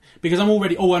shouldn't. Because I'm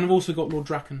already... Oh, and I've also got Lord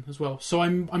Draken as well. So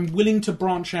I'm willing to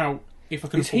branch out if I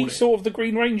can afford it. Is he sort of the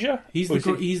Green Ranger? He's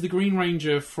the Green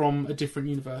Ranger from a different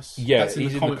universe. Yeah,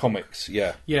 he's in the comics,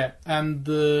 yeah. Yeah, and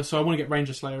so I want to get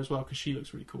Ranger Slayer as well, because she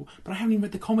looks really cool. But I haven't even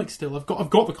read the comic still. I've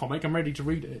got the comic, I'm ready to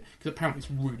read it, because apparently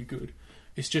it's really good.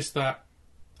 It's just that...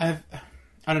 I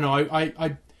don't know,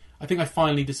 I think I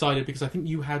finally decided, because I think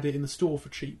you had it in the store for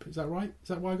cheap. Is that right? Is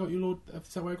that where I got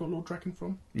Lord Draken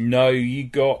from? No, you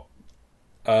got...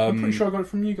 I'm pretty sure I got it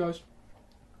from you guys.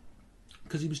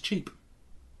 Because he was cheap.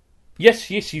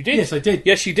 Yes, you did. Yes, I did.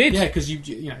 Yes, you did. Yeah, because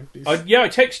I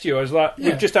texted you. I was like,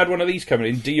 we've just had one of these coming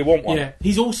in. Do you want one? Yeah,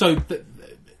 he's also...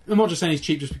 I'm not just saying he's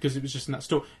cheap just because it was just in that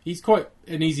store. He's quite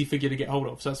an easy figure to get hold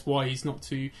of, so that's why he's not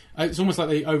too... It's almost like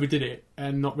they overdid it,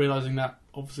 and not realising that,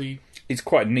 obviously... It's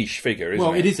quite a niche figure, isn't it?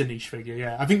 Well, it is a niche figure,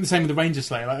 yeah. I think the same with the Ranger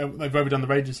Slayer. They've overdone the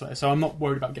Ranger Slayer, so I'm not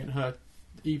worried about getting her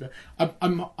either. I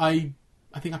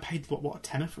think I paid, what, a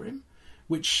tenner for him?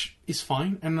 Which is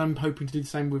fine, and I'm hoping to do the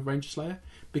same with Ranger Slayer,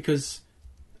 because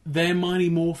they're Mighty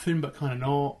Morphin, but kind of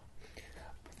not.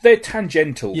 They're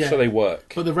tangential, so they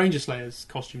work. But the Ranger Slayer's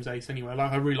costume's ace anyway.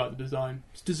 I really like the design.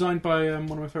 It's designed by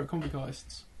one of my favourite comic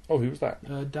artists. Oh, who was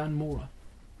that? Dan Mora.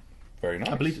 Very nice.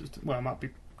 I believe it was... Well, I might be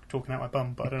talking out my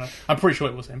bum, but I don't know. I'm pretty sure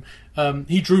it was him.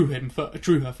 He drew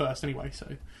her first anyway,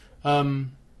 so...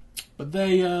 but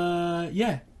they...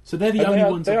 So they're the only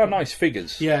ones... They are nice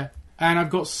figures. Yeah. And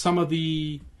I've got some of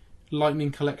the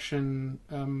Lightning Collection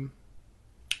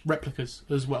replicas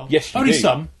as well. Yes, you Only do.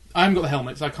 some. I haven't got the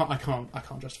helmets. I can't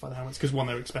justify the helmets because one,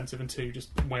 they're expensive, and two, just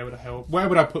where would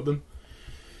I put them?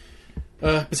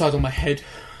 Besides on my head.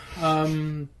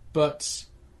 But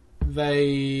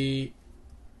I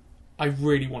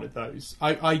really wanted those.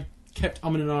 I kept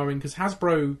umming and ahhing because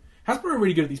Hasbro are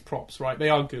really good at these props, right? They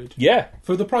are good. Yeah.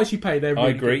 For the price you pay, they're really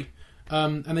I agree. Good.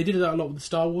 And they did that a lot with the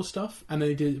Star Wars stuff, and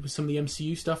they did it with some of the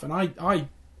MCU stuff, and I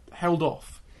held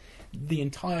off the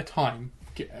entire time,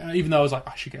 even though I was like,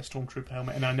 I should get a Stormtrooper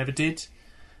helmet, and I never did.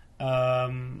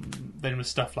 Then with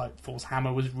stuff like Thor's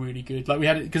hammer was really good. Like we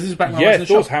had it because this was back when I was in the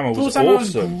Thor's shop. hammer was Thor's hammer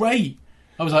awesome. was great.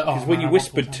 I was like, oh, because when you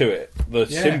whispered to it, the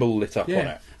symbol lit up on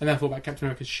it. And then I thought about Captain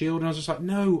America's shield, and I was just like,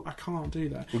 no, I can't do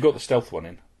that. We've got the stealth one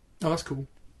in. Oh, that's cool.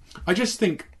 I just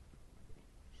think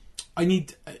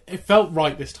it felt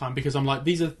right this time because I'm like,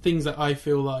 these are things that I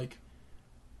feel like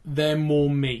they're more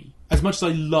me. As much as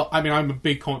I'm a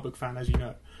big comic book fan, as you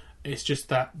know. It's just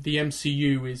that the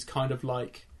MCU is kind of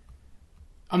like,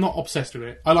 I'm not obsessed with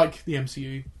it. I like the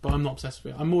MCU, but I'm not obsessed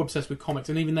with it. I'm more obsessed with comics,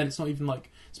 and even then it's not even like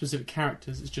specific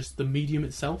characters, it's just the medium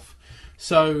itself.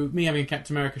 So me having a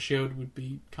Captain America shield would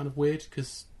be kind of weird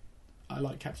because I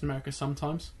like Captain America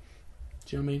sometimes.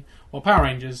 Do you know what I mean? Well, Power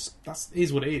Rangers,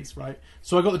 is what it is, right?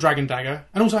 So I got the Dragon Dagger,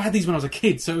 and also I had these when I was a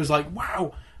kid, so it was like,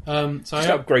 wow. So I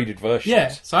have upgraded versions. Yeah,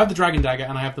 so I have the Dragon Dagger,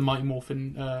 and I have the Mighty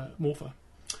Morphin Morpher.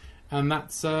 And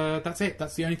that's it.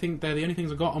 That's the only thing. They're the only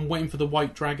things I got. I'm waiting for the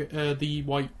White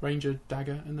Ranger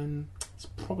Dagger, and then it's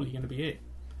probably going to be it.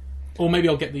 Or maybe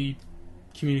I'll get the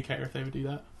Communicator if they would do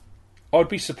that. I'd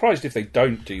be surprised if they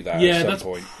don't do that at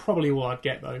some point. That's probably all I'd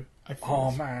get though.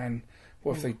 Oh man,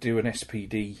 what if they do an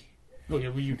SPD? Oh yeah,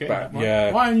 will you get that? Right?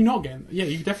 Yeah. Why are you not getting? Yeah,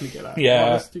 you definitely get that.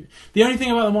 Yeah. The only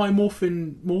thing about the Mighty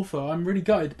Morpher, I'm really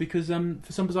gutted because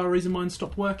for some bizarre reason mine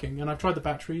stopped working, and I've tried the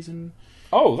batteries and.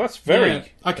 Oh, that's very. Yeah,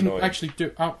 I can annoying. actually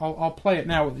do. I'll play it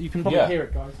now. You can probably hear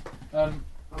it, guys. I'll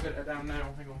get it down now.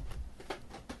 Hang on.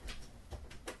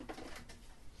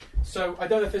 So I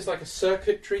don't know if there's like a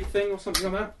circuitry thing or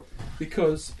something like that,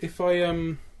 because if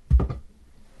I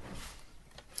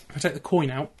take the coin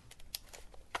out,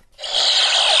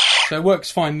 so it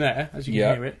works fine there, as you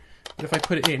can hear it. But if I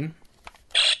put it in,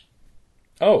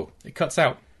 it cuts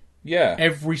out. Yeah,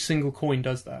 every single coin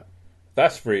does that.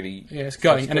 That's really it's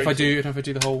gutting. And if I do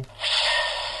the whole,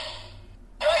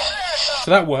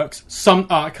 So that works.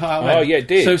 I cut out then. Oh, yeah, it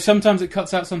did. So sometimes it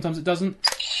cuts out, sometimes it doesn't.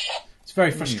 It's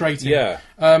very frustrating. Yeah.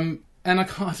 And I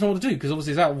don't know what to do because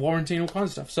obviously it's out of warranty and all kinds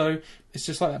of stuff. So it's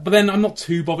just like that. But then I'm not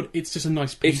too bothered. It's just a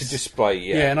nice piece. It's a display,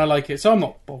 yeah. Yeah, and I like it. So I'm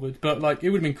not bothered. But like,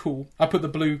 it would have been cool. I put the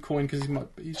blue coin because he's my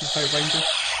favourite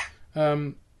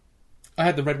Ranger. I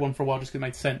had the red one for a while just because it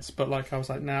made sense. But like, I was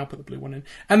like, I'll put the blue one in.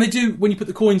 And they do, when you put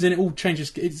the coins in, it all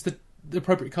changes. It's the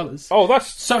appropriate colours. Oh,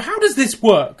 that's... So how does this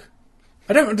work?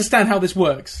 I don't understand how this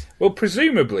works. Well,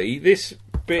 presumably, this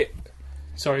bit...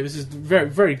 Sorry, this is very,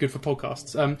 very good for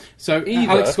podcasts. So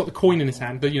Alex has got the coin in his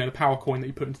hand, the power coin that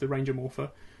you put into the Ranger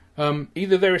Morpher.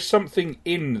 Either there is something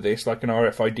in this, like an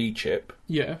RFID chip,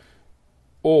 Yeah.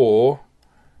 or...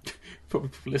 Probably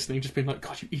people listening just being like,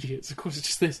 God, you idiots, of course it's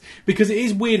just this. Because it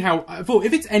is weird how... I thought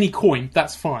if it's any coin,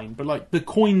 that's fine. But like, the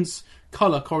coin's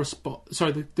colour corresponds...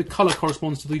 Sorry, the colour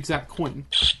corresponds to the exact coin.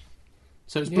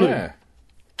 So it's blue. Yeah.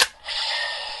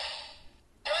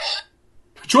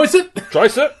 Tricep?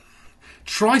 Tricep?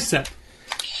 Tricep.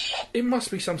 It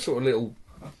must be some sort of little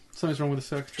Something's wrong with the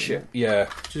circuitry. chip. Yeah.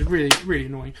 Which is really, really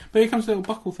annoying. But here comes the little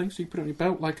buckle thing, so you put it on your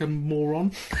belt like a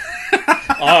moron.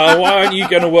 Why aren't you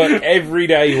going to work every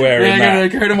day wearing that? I'm going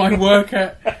to go to my work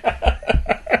at...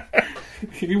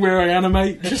 where I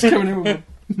animate, just coming in with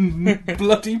a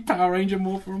bloody Power Ranger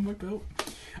Morpher on my belt.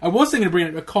 I was thinking of bringing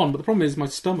it to a con, but the problem is my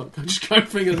stomach. I just can't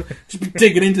figure... Just be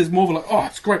digging into this Morpher like, oh,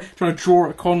 it's great. Trying to draw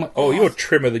at a con like... Oh, you're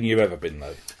trimmer than you've ever been,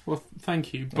 though. Well,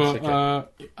 thank you, but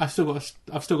okay. I've still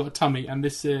got a tummy, and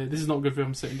this is not good for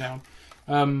I'm sitting down.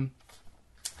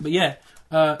 But yeah,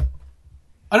 I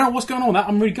don't know what's going on with that.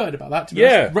 I'm really gutted about that. To be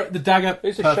honest. The dagger,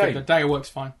 it's a perfect. shame. The dagger works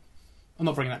fine. I'm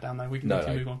not bringing that down though. We can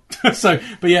move on.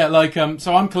 But yeah, like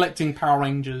so I'm collecting Power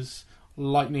Rangers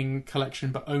Lightning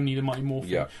Collection, but only the Mighty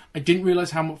Morphin. Yeah. I didn't realise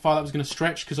how far that was going to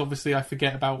stretch because obviously I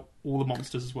forget about all the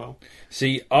monsters as well.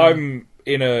 See, I'm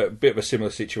in a bit of a similar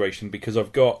situation because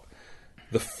I've got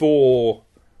the 4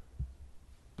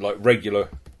 like regular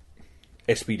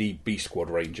SPD B Squad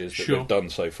Rangers that they've done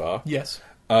so far. Yes.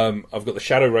 I've got the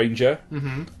Shadow Ranger.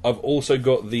 Mm-hmm. I've also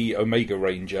got the Omega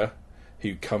Ranger,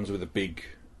 who comes with a big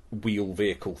wheel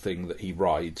vehicle thing that he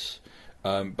rides.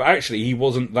 But actually, he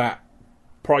wasn't that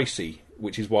pricey,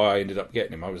 which is why I ended up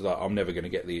getting him. I was like, I'm never going to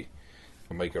get the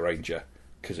Omega Ranger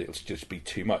because it'll just be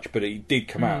too much. But it did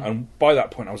come out, and by that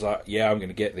point I was like, yeah, I'm going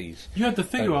to get these. You had the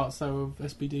figure arts though of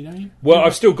SPD, don't you? Well,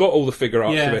 I've still got all the figure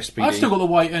arts of SPD. I've still got the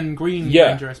white and green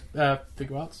Ranger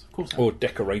figure arts, of course. Or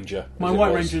Deca Ranger. My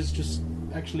white Ranger's just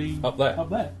actually up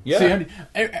there. Yeah.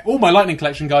 See, all my Lightning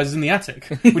Collection guys is in the attic,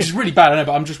 which is really bad, I know,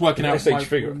 but I'm just working out SH my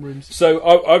figure. rooms.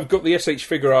 So I've got the SH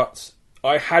figure arts.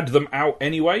 I had them out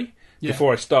anyway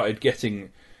before I started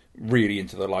getting really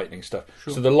into the Lightning stuff.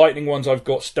 Sure. So the Lightning ones I've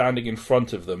got standing in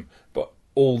front of them, but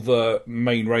all the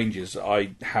main Rangers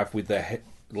I have with their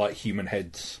like human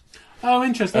heads. Oh,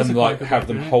 interesting. And like have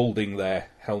them holding their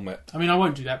helmet. I mean, I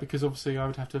won't do that because obviously I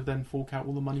would have to then fork out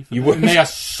all the money for them. And they are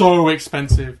so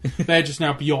expensive. They're just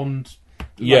now beyond.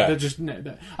 Like, they're just.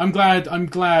 I'm glad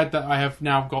that I have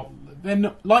now got.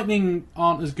 Lightning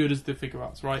aren't as good as the figure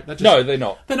arts, right? No, they're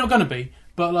not. They're not going to be.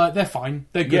 But like, they're fine.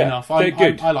 They're good enough. They're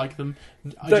good. I like them.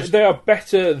 They are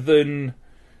better than...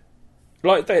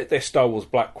 Like, they're Star Wars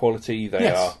black quality. They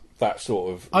are that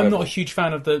sort of... I'm not a huge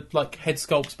fan of the like head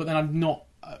sculpts, but then I'm not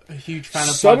a huge fan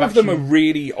of... Some of them are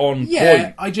really on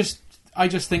point. I just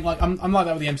think like I'm like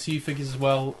that with the MCU figures as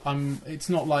well. It's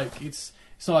not like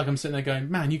I'm sitting there going,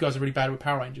 man, you guys are really bad with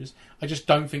Power Rangers. I just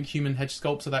don't think human head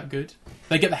sculpts are that good.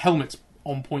 They get the helmets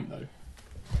on point though.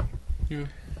 Yeah.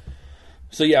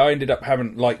 So yeah, I ended up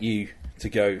having, like you, to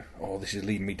go, oh, this is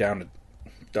leading me down a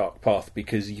dark path,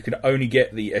 because you can only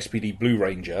get the SPD Blue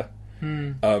Ranger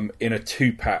in a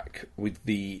 2-pack with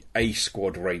the A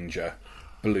Squad Ranger,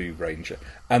 Blue Ranger.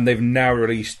 And they've now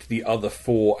released the other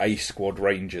 4 A Squad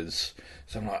Rangers.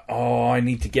 So I'm like, oh, I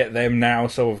need to get them now,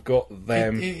 so I've got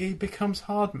them. It becomes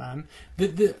hard, man.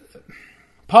 The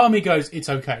part of me goes, it's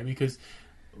okay, because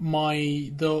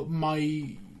my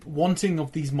wanting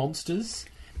of these monsters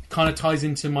kind of ties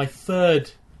into my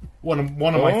third one of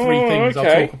my 3 things I'll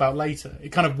talk about later.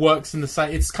 It kind of works in the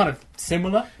same. It's kind of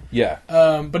similar,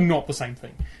 but not the same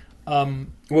thing.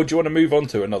 Well, do you want to move on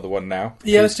to another one now?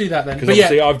 Yeah, let's do that then. Because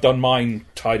obviously I've done mine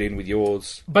tied in with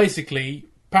yours. Basically,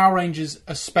 Power Rangers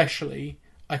especially,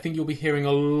 I think you'll be hearing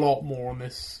a lot more on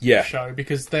this show,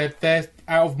 because they're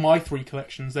out of my 3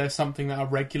 collections, they're something that are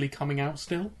regularly coming out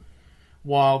still,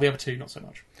 while the other 2 not so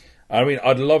much. I mean,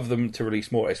 I'd love them to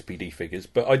release more SPD figures,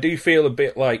 but I do feel a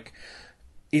bit like,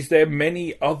 is there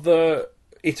many other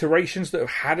iterations that have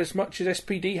had as much as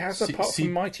SPD has, apart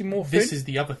from Mighty Morphin? This is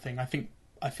the other thing. I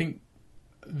think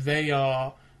they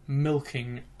are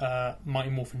milking Mighty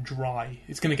Morphin dry.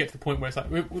 It's going to get to the point where it's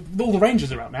like with all the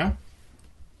Rangers are out now,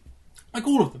 like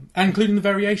all of them, and including the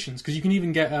variations, because you can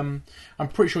even get. I'm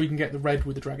pretty sure you can get the red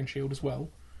with the Dragon Shield as well.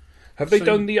 Have they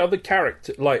done the other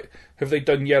character? Like, have they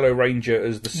done Yellow Ranger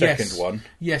as the second one?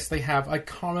 Yes, they have. I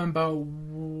can't remember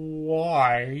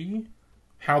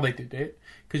how they did it,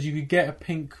 because you could get a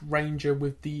pink Ranger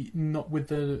with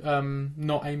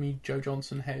not Amy Jo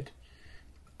Johnson head.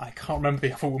 I can't remember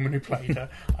the other woman who played her.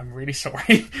 I'm really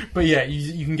sorry, but yeah,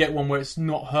 you can get one where it's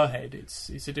not her head; it's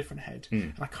a different head,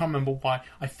 and I can't remember why.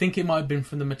 I think it might have been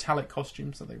from the metallic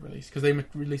costumes that they released, because they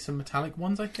released some metallic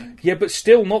ones. I think. Yeah, but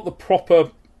still not the proper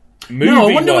movie. No,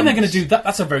 I wonder ones. when they're going to do that.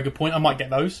 That's a very good point. I might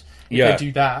get those if they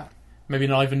do that. Maybe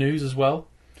an Ivan Ooze as well.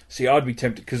 See, I'd be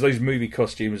tempted, because those movie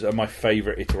costumes are my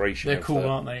favourite iteration. They're cool,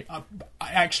 aren't they?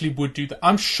 I actually would do that.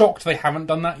 I'm shocked they haven't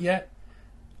done that yet.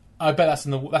 I bet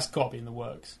that's got to be in the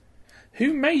works.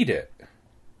 Who made it?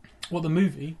 What, the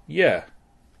movie? Yeah.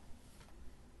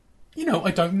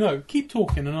 I don't know. Keep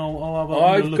talking, and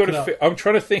I'll look it up. I'm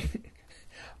trying to think.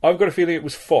 I've got a feeling it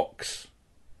was Fox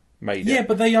made it. Yeah,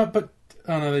 but they are. But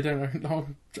oh no, they don't know.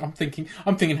 I'm thinking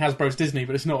Hasbro's Disney,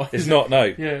 but it's not. It's not.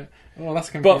 No. Yeah. Well, that's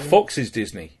confusing. But Fox is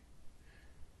Disney.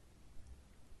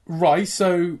 Right.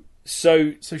 So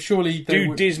surely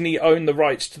Disney own the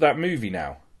rights to that movie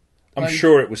now? I'm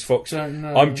sure it was Fox. Don't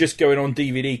know. I'm just going on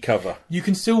DVD cover. You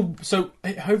can still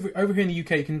over here in the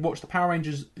UK, you can watch the Power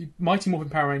Rangers, Mighty Morphin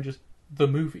Power Rangers, the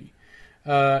movie,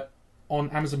 on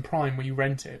Amazon Prime where you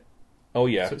rent it. Oh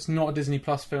yeah. So it's not a Disney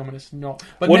Plus film, and it's not.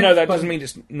 But that doesn't mean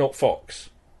it's not Fox.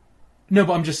 No,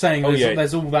 but I'm just saying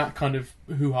there's all that kind of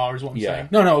hoo-ha is what I'm saying.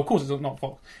 No, of course it's not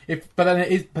Fox. But then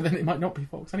it might not be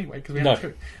Fox anyway, because we haven't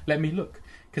looked. Let me look,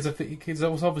 because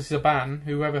it was obviously Saban,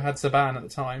 whoever had Saban at the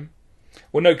time.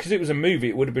 Well, no, because it was a movie,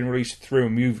 it would have been released through a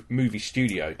movie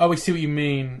studio. Oh, I see what you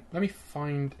mean. Let me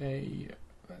find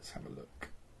let's have a look.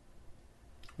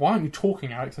 Why aren't you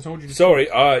talking, Alex? I told you to Sorry,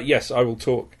 yes, I will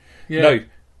talk. Yeah. No,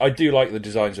 I do like the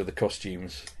designs of the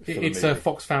costumes. It's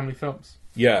Fox Family Films.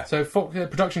 Yeah. So Fox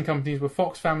production companies were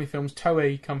Fox Family Films,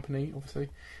 Toei Company, obviously,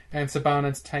 and Saban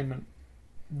Entertainment.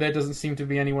 There doesn't seem to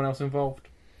be anyone else involved.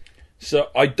 So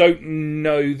I don't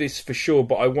know this for sure,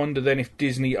 but I wonder then if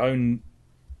Disney own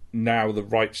now the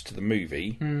rights to the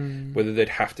movie, whether they'd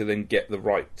have to then get the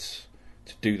rights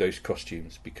to do those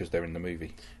costumes because they're in the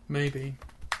movie. Maybe.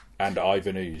 And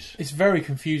Ivan Ooze. It's very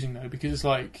confusing though, because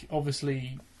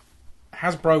obviously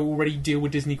Hasbro already deal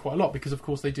with Disney quite a lot, because of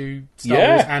course they do Star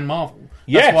Wars and Marvel.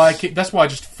 That's why I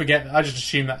just forget. I just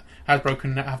assume that Hasbro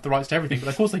can have the rights to everything, but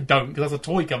of course they don't, because that's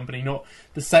a toy company, not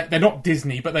they're not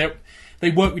Disney, but they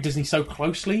work with Disney so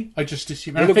closely. I just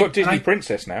assume. Well, they've got Disney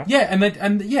Princess now. Yeah,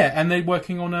 and they're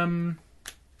working on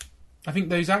I think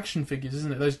those action figures,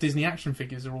 isn't it? Those Disney action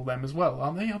figures are all them as well,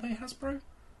 aren't they? Are they Hasbro?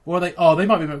 Or are they? Oh, they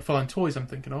might be McFarlane Toys. I'm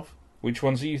thinking of. Which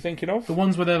ones are you thinking of? The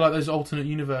ones where they're like those alternate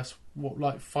universe,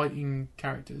 fighting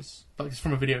characters, like it's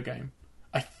from a video game.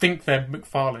 I think they're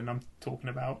McFarlane. I'm talking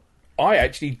about. I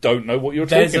actually don't know what you're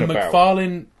talking about. There's a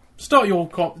McFarlane. Start your...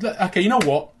 Okay, you know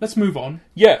what? Let's move on.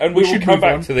 Yeah, and we will come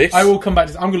back to this. I will come back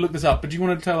to this. I'm going to look this up. But do you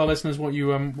want to tell our listeners what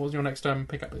your next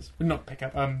pickup is? Not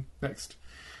pickup. Next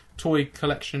toy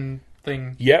collection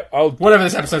thing. Yeah, whatever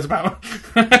this episode's about.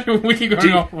 We keep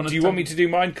going off. Do you want me to do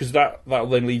mine? Because that'll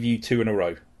then leave you two in a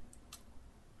row.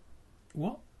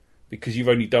 What? Because you've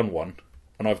only done one,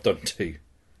 and I've done two.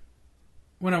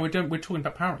 Well, no, we're talking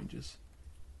about Power Rangers.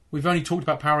 We've only talked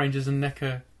about Power Rangers and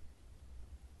NECA.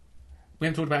 We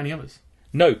haven't talked about any others.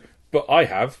 No, but I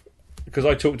have, because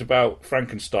I talked about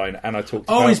Frankenstein and I talked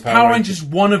about Oh, is Power Rangers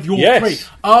one of your three? Yes.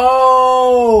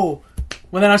 Oh!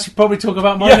 Well, then I should probably talk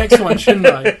about my next one, shouldn't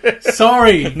I?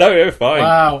 Sorry. No, you're fine.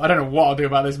 Wow, I don't know what I'll do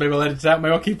about this. Maybe I'll edit it out.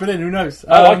 Maybe I'll keep it in. Who knows?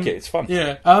 I like it. It's fun.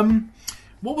 Yeah.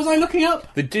 What was I looking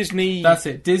up? The Disney... That's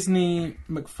it. Disney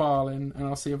McFarlane, and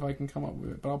I'll see if I can come up with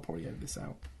it, but I'll probably edit this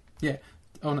out. Yeah.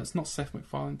 Oh, no, it's not Seth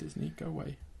MacFarlane Disney. Go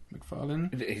away.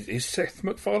 McFarlane. Is Seth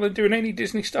MacFarlane doing any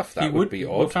Disney stuff? That he would be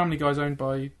odd. Well, Family Guy's owned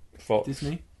by Fox.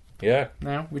 Disney. Yeah.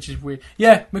 Now, which is weird.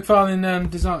 Yeah, McFarlane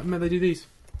design. They do these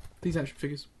action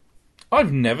figures.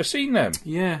 I've never seen them.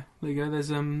 Yeah, there you go.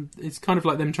 There's it's kind of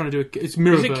like them trying to do it's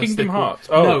Mirrorverse. Is it Kingdom Hearts?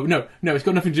 Oh. No, it's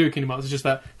got nothing to do with Kingdom Hearts. It's just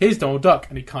that here's Donald Duck,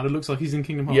 and he kind of looks like he's in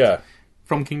Kingdom Hearts. Yeah.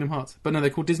 From Kingdom Hearts. But no, they're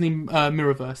called Disney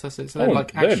Mirrorverse, that's it. So they're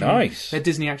like action. They're nice. They're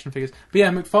Disney action figures. But yeah,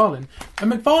 McFarlane.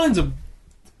 And McFarlane's a...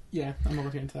 Yeah, I'm not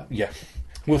going to get into that. Yeah.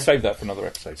 We'll save that for another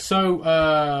episode. So,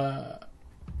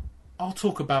 I'll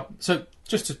talk about... So,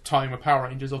 just to tie in with Power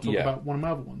Rangers, I'll talk about one of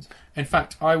my other ones. In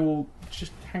fact, I will...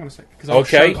 Just hang on a sec. Because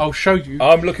I'll show you.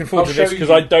 I'm looking forward to this because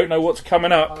I don't know what's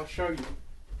coming up. I'll show you.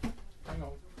 Hang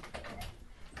on.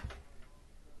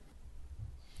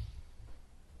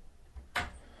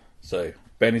 So,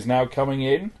 Ben is now coming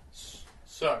in.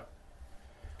 So,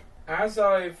 as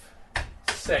I've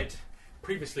said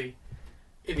previously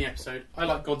in the episode, I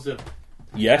like Godzilla.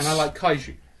 Yes. And I like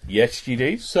Kaiju. Yes, you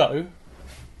do. So,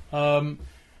 I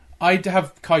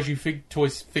have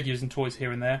Kaiju figures and toys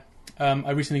here and there.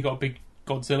 I recently got a big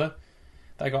Godzilla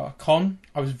that I got at a con.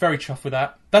 I was very chuffed with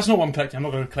that. That's not what I'm collecting. I'm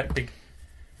not going to collect big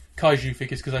Kaiju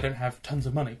figures because I don't have tons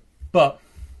of money. But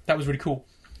that was really cool.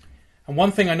 And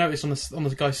one thing I noticed on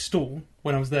the guy's stall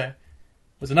when I was there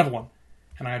was another one.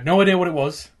 And I had no idea what it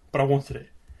was, but I wanted it.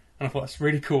 And I thought, that's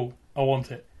really cool. I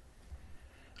want it.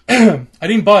 I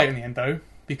didn't buy it in the end, though,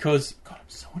 because, God, I'm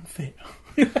so unfit.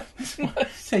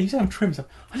 Say, you say I'm trim stuff.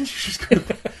 I didn't just go...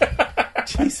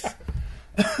 Jesus.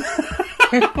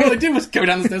 All I did was go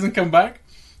down the stairs and come back.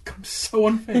 I'm so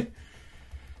unfit.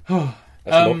 That's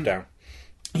lockdown.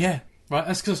 Yeah, right.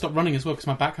 That's because I stopped running as well because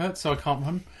my back hurts, so I can't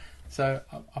run. So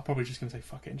I'm probably just going to say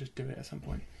fuck it and just do it at some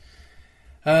point.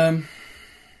 Sorry, I'll be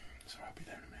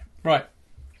there in a minute. Right.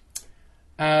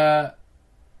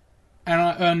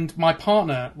 And my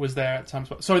partner was there at the time as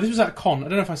well. Sorry, this was at a con. I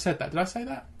don't know if I said that. Did I say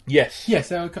that? Yes. Yes.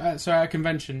 So at a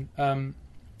convention when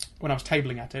I was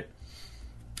tabling at it.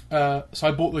 So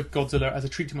I bought the Godzilla as a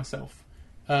treat to myself.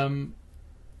 But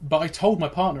I told my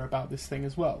partner about this thing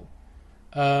as well.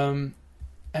 And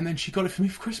then she got it for me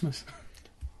for Christmas.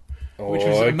 Which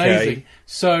was amazing.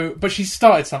 So, but she's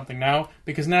started something now,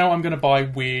 because now I'm going to buy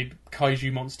weird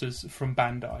kaiju monsters from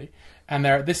Bandai. And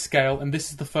they're at this scale, and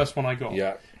this is the first one I got.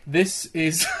 Yeah. This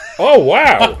is... Oh,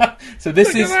 wow! So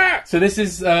this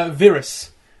is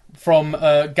Virus from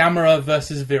Gamera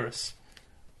versus Virus.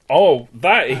 Oh,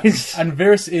 that is... And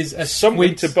Virus is a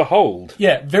something squid... to behold.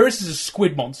 Yeah, Virus is a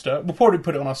squid monster. We'll probably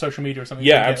put it on our social media or something.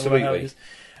 Yeah, absolutely.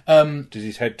 Does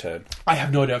his head turn? I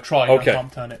have no idea. I've tried. Okay. I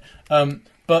can't turn it.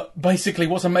 But basically,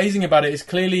 what's amazing about it is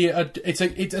clearly it's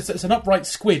an upright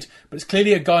squid, but it's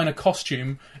clearly a guy in a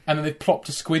costume, and then they plopped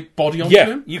a squid body onto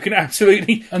him. You can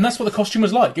absolutely. And that's what the costume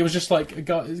was like. It was just like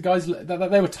guys.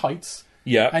 They were tights.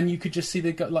 Yeah. And you could just see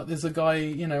there's a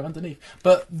guy underneath.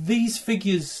 But these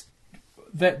figures,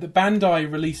 the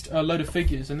Bandai released a load of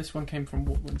figures, and this one came from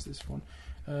when's this one?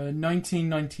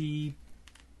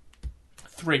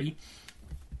 1993.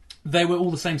 They were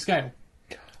all the same scale.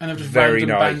 And they were just very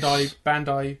random nice.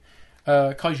 Bandai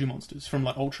kaiju monsters from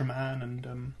like Ultraman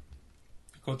and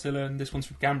Godzilla, and this one's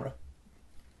from Gamera.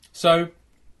 So,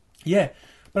 yeah.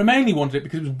 But I mainly wanted it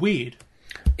because it was weird.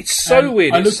 It's so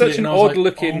weird. It's such an odd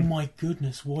looking... Oh my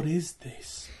goodness, what is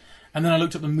this? And then I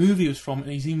looked up the movie it was from,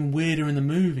 and he's even weirder in the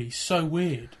movie. So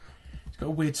weird. He's got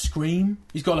a weird scream.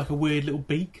 He's got like a weird little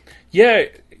beak. Yeah.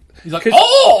 He's like,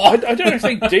 oh! I don't know if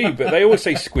they do, but they always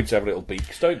say squids have little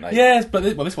beaks, don't they? Yes, but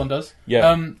this one does.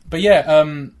 Yeah.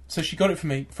 So she got it for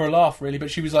me for a laugh, really, but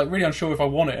she was like really unsure if I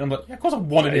want it, and I'm like, yeah, of course I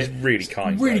wanted it. It's really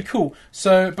kind, really cool.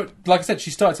 So, but like I said,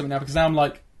 she started something now because now I'm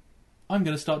like, I'm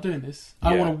going to start doing this.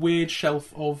 I want a weird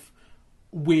shelf of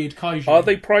weird kaiju. Are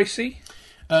they pricey?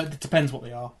 It depends what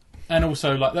they are, and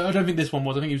also like I don't think this one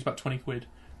was. I think it was about £20,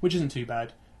 which isn't too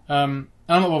bad. And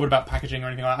I'm not bothered about packaging or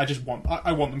anything like that. I just want them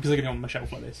because they're going to be on my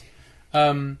shelf like this.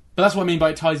 But that's what I mean by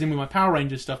it ties in with my Power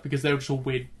Rangers stuff, because they're just all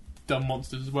weird, dumb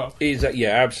monsters as well. Is that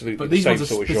absolutely? But these the same ones are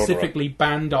sort specifically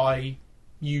Bandai.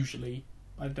 Usually,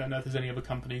 I don't know if there's any other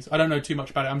companies. I don't know too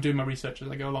much about it. I'm doing my research as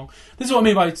I go along. This is what I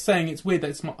mean by saying it's weird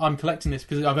that I'm collecting this,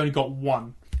 because I've only got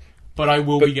one, but I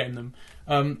will be getting them.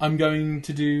 I'm going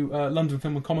to do London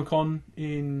Film and Comic Con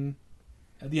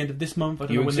at the end of this month. I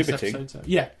don't know when exhibiting? this episode's out.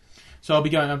 Yeah. So I'll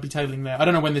be tabling there. I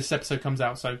don't know when this episode comes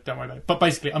out, so don't worry about it. But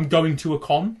basically, I'm going to a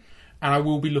con, and I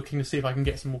will be looking to see if I can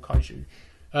get some more kaiju,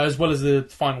 as well as the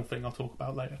final thing I'll talk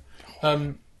about later.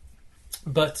 I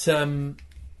love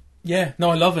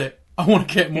it. I want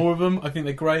to get more of them. I think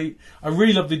they're great. I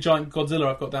really love the giant Godzilla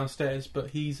I've got downstairs,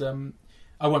 but he's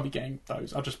I won't be getting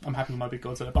those. I'm happy with my big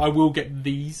Godzilla, but I will get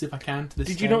these if I can. To this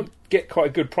Did you not get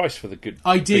quite a good price for the good?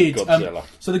 I did. Big Godzilla?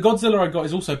 So the Godzilla I got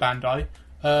is also Bandai.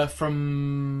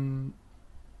 From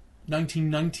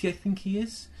 1990, I think he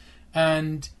is.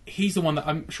 And he's the one that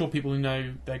I'm sure people who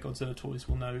know their Godzilla toys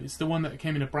will know. It's the one that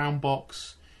came in a brown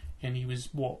box, and he was,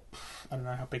 I don't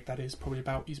know how big that is.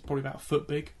 He's probably about a foot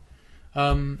big.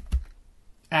 And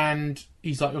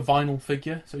he's like a vinyl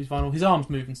figure, so he's vinyl. His arms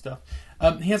move and stuff.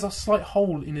 He has a slight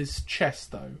hole in his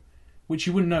chest, though, which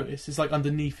you wouldn't notice. It's like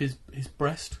underneath his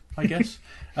breast, I guess.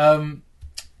 Yeah,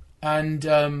 and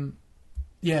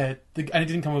it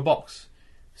didn't come with a box.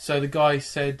 So the guy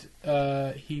said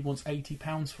he wants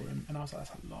 £80 for him. And I was like,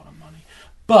 that's a lot of money.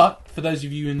 But, for those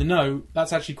of you in the know,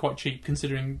 that's actually quite cheap,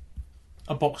 considering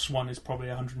a boxed one is probably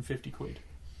 £150.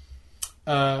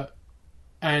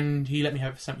 and he let me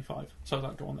have 75. So I was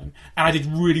like, go on then. And I did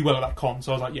really well at that con,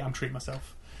 so I was like, yeah, I'm treating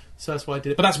myself. So that's why I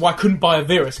did it. But that's why I couldn't buy a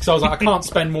Virus, because I was like, I can't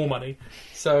spend more money.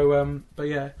 So, but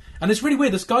yeah. And it's really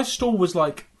weird. This guy's stall was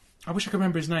like, I wish I could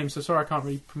remember his name, so sorry I can't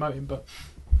really promote him, but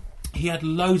he had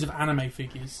loads of anime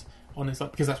figures on his,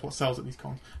 like, because that's what sells at these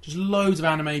cons. Just loads of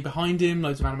anime behind him,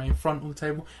 loads of anime in front of the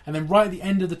table, and then right at the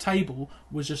end of the table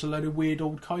was just a load of weird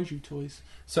old kaiju toys.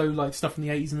 So, like, stuff from the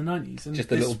 80s and the 90s. And just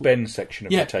the little Ben section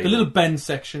of the table. Yeah, the little Ben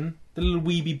section. The little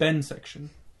weeby Ben section.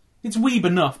 It's weeb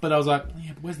enough, but I was like,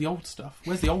 yeah, but where's the old stuff?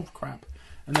 Where's the old crap?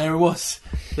 And there it was.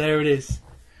 There it is.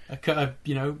 A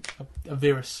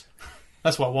Virus.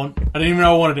 That's what I want. I didn't even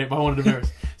know I wanted it, but I wanted a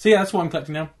Virus. So yeah, that's what I'm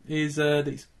collecting now, is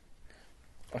these.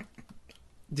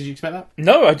 Did you expect that?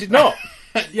 No, I did not.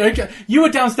 You were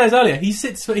downstairs earlier. He's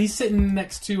sitting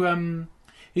next to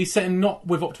he's sitting not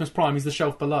with Optimus Prime. He's the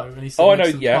shelf below, and he's sitting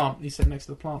next to the plant. He's sitting next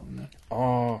to the plant in there.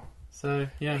 Oh, so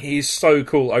yeah, he's so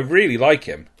cool. I really like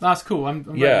him. That's cool. I'm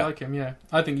really like him. Yeah,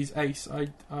 I think he's ace.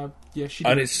 She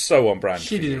did, and it's so on brand.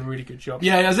 She did a really good job.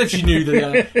 Yeah, as if she knew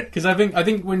that. Because I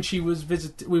think when she was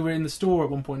we were in the store at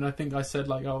one point. And I think I said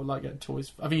like, oh, I would like getting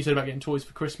toys. I think you said about getting toys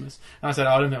for Christmas, and I said,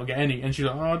 oh, I don't think I'll get any. And she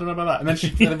was like, oh, I don't know about that. And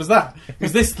then it was that. It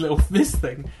was this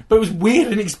thing, but it was weird.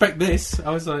 I didn't expect this.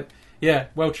 I was like, yeah,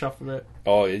 well chuffed with it.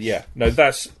 Oh yeah, no,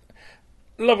 that's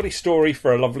a lovely story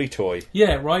for a lovely toy.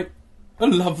 Yeah, right. A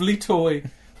lovely toy.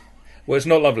 Well, it's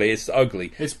not lovely. It's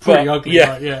ugly. It's pretty ugly.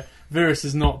 Yeah. Right? Yeah. Virus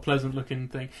is not a pleasant looking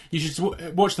thing. You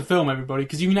should watch the film, everybody,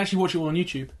 because you can actually watch it all on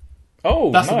YouTube.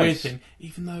 Oh, that's nice. the weird thing.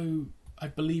 Even though I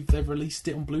believe they've released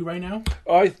it on Blu-ray now.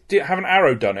 Haven't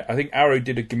Arrow done it? I think Arrow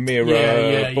did a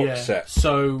Gamera box set.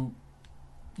 So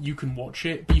you can watch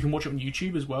it, but you can watch it on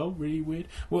YouTube as well. Really weird.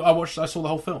 Well, I saw the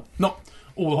whole film. Not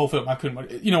all the whole film. I couldn't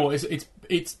watch it. You know what?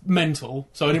 It's mental,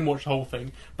 so I didn't watch the whole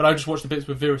thing. But I just watched the bits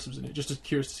where Virus was in it, just as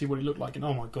curious to see what he looked like. And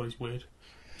oh my god, he's weird.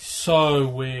 So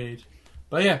weird.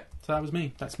 But yeah, so that was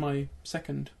me. That's my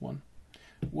second one.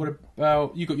 What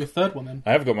about... You got your third one then?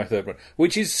 I have got my third one,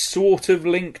 which is sort of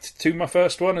linked to my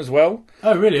first one as well.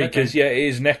 Oh, really? Because, it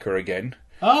is NECA again.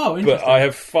 Oh, interesting. But I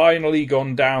have finally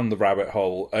gone down the rabbit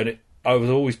hole, and I was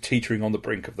always teetering on the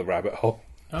brink of the rabbit hole.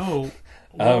 Oh,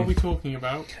 what are we talking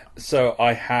about? So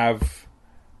I have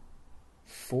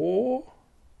 4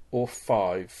 or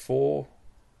 5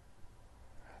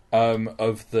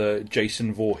 of the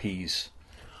Jason Voorhees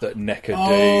that NECA do.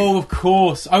 Oh, of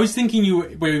course. I was thinking we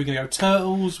were going to go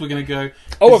Turtles. We're going to go.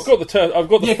 Oh, I've got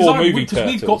the 4 movie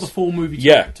Turtles. We've got the 4 movie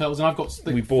Turtles, and I've got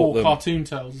the 4 cartoon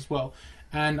Turtles as well.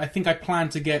 And I think I plan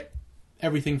to get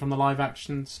everything from the live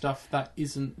action stuff that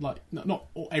isn't like not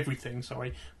everything.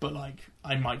 Sorry, but like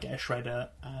I might get a Shredder.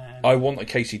 And I want a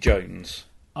Casey Jones.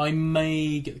 I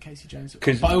may get the Casey Jones,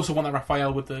 but I also want that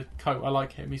Raphael with the coat. I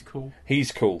like him. He's cool.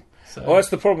 He's cool. So. Well, that's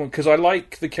the problem, because I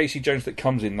like the Casey Jones that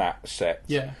comes in that set.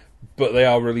 Yeah. But they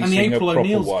are releasing and the April a proper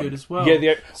O'Neil's one. Good as well.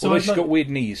 Yeah, she's got weird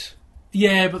knees.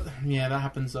 Yeah, but that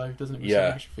happens though, doesn't it? With some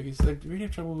action figures, they really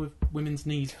have trouble with women's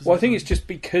knees. Well, I think it's just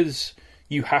because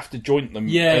you have to joint them.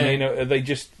 Yeah, and they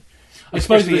just. I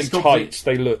suppose especially in tights,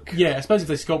 they look. Yeah, I suppose if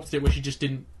they sculpted it where she just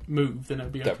didn't move, then it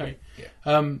would be okay.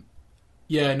 But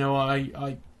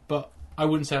I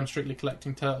wouldn't say I'm strictly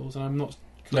collecting Turtles, and I'm not.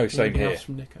 Same here.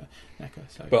 From NECA,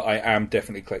 so. But I am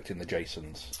definitely collecting the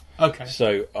Jasons. Okay.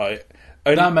 So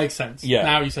that makes sense. Yeah.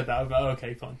 Now you said that, I was like,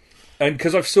 okay, fine. And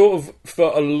because I've sort of,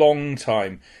 for a long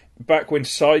time, back when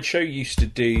Sideshow used to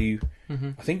do,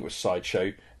 I think it was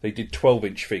Sideshow, they did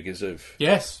 12-inch figures of...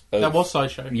 Yes, that was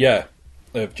Sideshow. Yeah,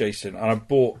 of Jason. And I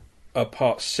bought a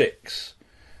Part 6.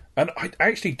 And I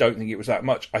actually don't think it was that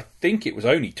much. I think it was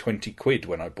only 20 quid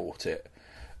when I bought it.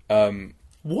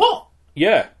 What?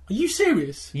 Yeah. Are you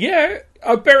serious? Yeah.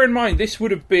 Bear in mind, this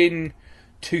would have been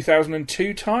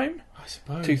 2002 time. I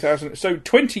suppose. 2000. So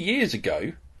 20 years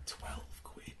ago. 12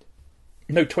 quid.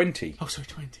 No, 20. Oh, sorry,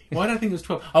 20. Why did I think it was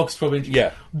 12? Oh, it's 12 inches.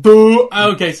 Yeah. Boo!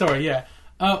 Okay, sorry, yeah.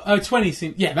 20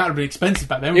 seemed... Yeah, that would have been expensive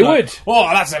back then. It would. Oh,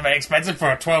 that's a bit expensive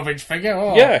for a 12-inch figure.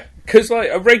 Oh. Yeah, because like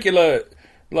a regular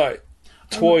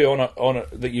toy on a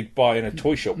that you'd buy in a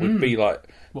toy shop would be like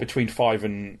between 5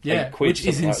 and 8 quid, which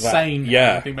is insane. Like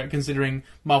that. I think about considering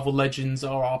Marvel Legends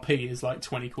RRP is like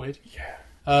 20 quid. Yeah.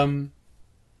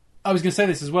 I was going to say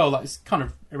this as well. Like, it's kind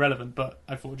of irrelevant, but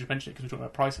I thought I'd just mention it because we're talking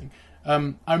about pricing.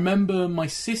 I remember my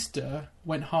sister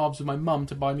went halves with my mum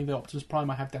to buy me the Optimus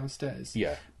Prime I have downstairs.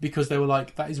 Yeah. Because they were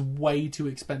like, that is way too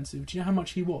expensive. Do you know how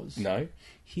much he was? No.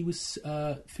 He was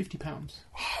 £50.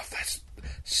 Oh, that's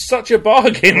such a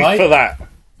bargain for that.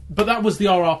 But that was the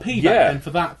RRP back then for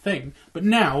that thing. But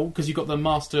now, because you've got the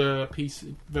Masterpiece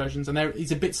versions, and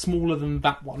he's a bit smaller than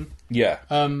that one. Yeah.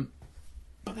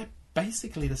 But they're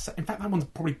basically the same. In fact, that one's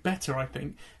probably better, I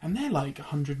think. And they're like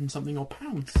 100 and something odd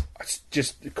pounds. It's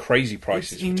just crazy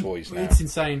prices for toys now. It's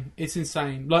insane. It's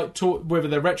insane. Like, whether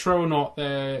they're retro or not,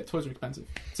 their toys are expensive.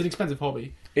 It's an expensive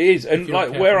hobby. It is. And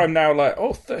like where I'm now, like,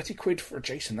 30 quid for a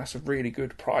Jason, that's a really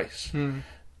good price.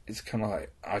 It's kind of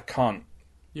like, I can't.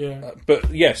 Yeah.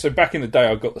 But yeah, so back in the day,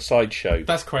 I got the Sideshow.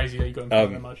 That's crazy that you got them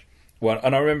for that much. Well,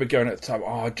 and I remember going at the time,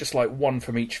 I'd just like one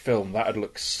from each film. That'd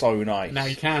look so nice. Now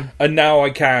you can. And now I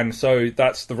can, so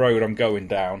that's the road I'm going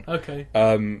down. Okay.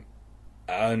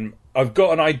 And I've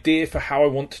got an idea for how I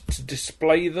want to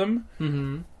display them,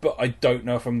 but I don't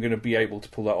know if I'm going to be able to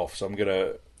pull that off, so I'm going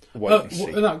to wait and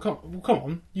see. Come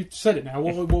on, you've said it now.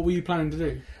 What were you planning to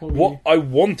do? What I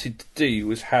wanted to do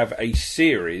was have a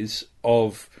series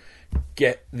of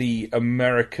get the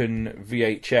American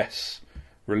VHS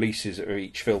releases of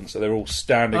each film, so they're all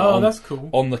standing that's cool.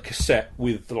 on the cassette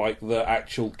with like the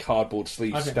actual cardboard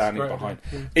sleeves standing behind.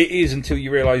 Yeah. It is until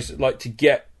you realise, like, to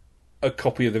get a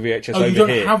copy of the VHS over you don't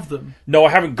here. have them? No,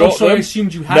 I haven't got them. I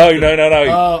assumed you had them.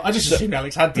 No. I just assumed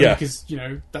Alex had them because,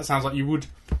 that sounds like you would.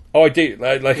 Oh, I do.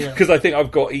 Because I think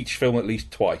I've got each film at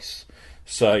least twice.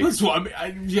 So that's what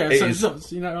I mean. It's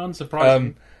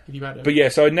unsurprising if you had it. But yeah,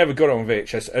 so I never got it on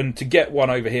VHS, and to get one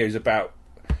over here is about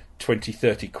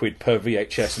 20-30 quid per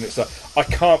VHS, and it's like, I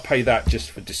can't pay that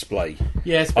just for display.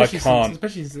 Yeah, especially since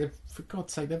for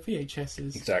God's sake, they're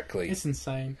VHSs. Exactly. It's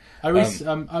insane.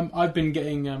 I've been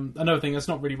getting another thing that's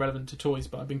not really relevant to toys,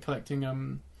 but I've been collecting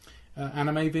anime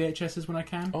VHSs when I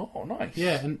can. Oh, nice.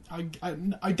 Yeah,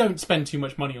 and I don't spend too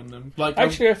much money on them. Like,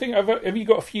 actually, I think have you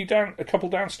got a couple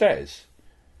downstairs?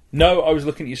 No, I was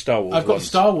looking at your Star Wars. I've got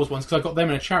Star Wars ones because I got them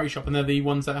in a charity shop, and they're the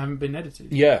ones that haven't been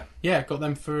edited. Yeah, got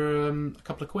them for a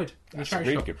couple of quid. That's a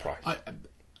really good price.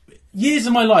 Years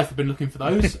of my life have been looking for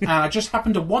those, and I just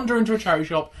happened to wander into a charity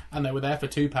shop, and they were there for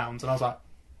 £2, and I was like,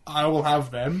 I will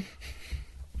have them.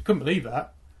 I couldn't believe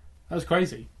that. That was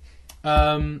crazy.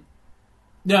 No,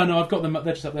 I've got them.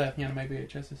 They're just up there. The anime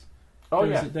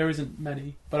VHSs. There isn't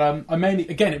many, but I mainly,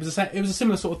 again, it was a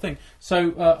similar sort of thing.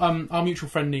 So our mutual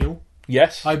friend Neil.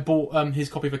 Yes. I bought his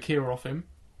copy of Akira off him.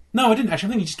 No, I didn't actually.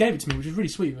 I think he just gave it to me, which was really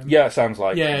sweet of him. Yeah, it sounds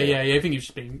like. Yeah. I think he was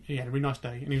just he had a really nice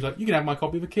day, and he was like, "You can have my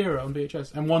copy of Akira on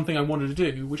VHS." And one thing I wanted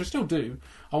to do, which I still do,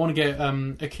 I want to get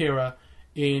Akira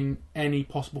in any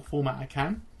possible format I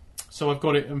can. So I've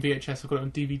got it on VHS, I've got it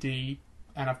on DVD,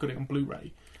 and I've got it on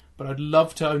Blu-ray. But I'd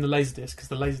love to own the Laserdisc because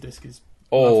the Laserdisc is.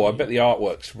 Oh, I bet the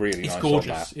artwork's really nice. It's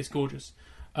gorgeous. On that. It's gorgeous.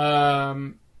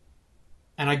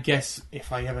 And I guess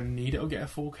if I ever need it, I'll get a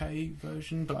 4K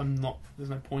version, but I'm not.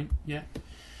 There's no point yet.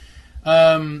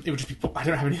 It would just be. I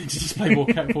don't have anything to display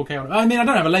 4K on it. I mean, I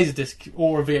don't have a Laserdisc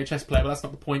or a VHS player, but that's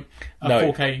not the point.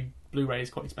 4K Blu-ray is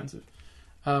quite expensive.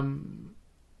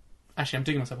 Actually, I'm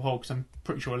digging myself a hole because I'm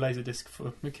pretty sure a Laserdisc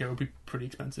for Akira would be pretty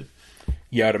expensive.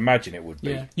 Yeah, I'd imagine it would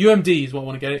be. Yeah, UMD is what I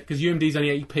want to get it because UMD is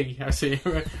only 80p. I see.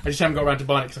 I just haven't got around to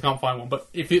buying it because I can't find one.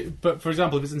 But for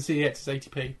example, if it's in CEX, it's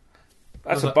 80p.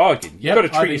 That's a bargain. You've got to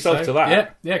treat yourself to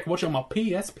that. Yeah, I can watch it on my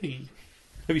PSP.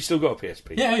 Have you still got a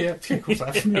PSP? Yeah, of course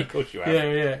I have. Of course you have.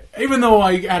 Yeah. Even though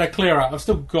I had a clear out, I've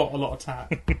still got a lot of tat.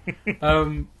 What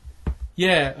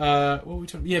were we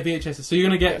talking? Yeah, VHS. So you're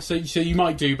going to get. So you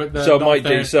might do, but so I might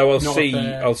do. So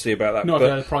I'll see about that. Not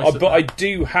the price. But I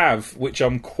do have, which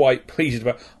I'm quite pleased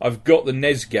about. I've got the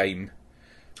NES game,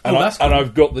 and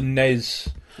I've got the NES.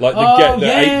 Like the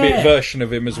 8-bit version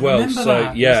of him as well. So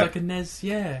that. yeah, it's like a NES.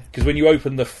 Yeah, because when you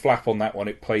open the flap on that one,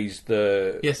 it plays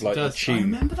the it does. the tune. I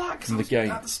remember that from the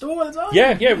game at the store at the time.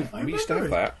 Yeah, we used to have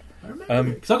that. I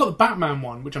remember because I got the Batman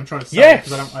one, which I'm trying to sell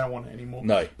because I don't want it anymore.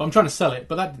 No, but I'm trying to sell it,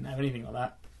 but that didn't have anything like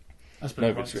that. That's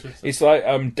pretty it's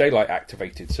like daylight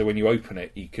activated. So when you open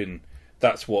it, you can.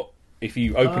 That's what if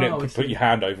you open it and put your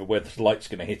hand over where the light's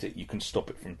going to hit it, you can stop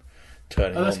it from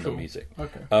turning on the music.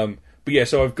 Okay. But yeah,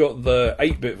 so I've got the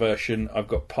 8-bit version, I've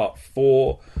got Part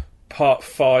 4, Part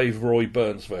 5 Roy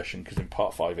Burns version, because in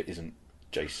Part 5 it isn't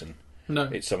Jason. No.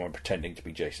 It's someone pretending to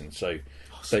be Jason, so...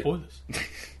 spoilers.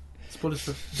 Spoilers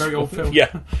for a very old film.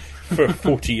 Yeah, for a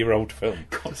 40-year-old film.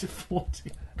 God, is it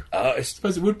 40? I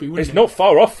suppose it would be, wouldn't it? It's not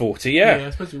far off 40, yeah. Yeah, I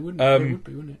suppose it wouldn't. It would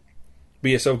be, wouldn't it? But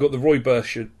yeah, so I've got the Roy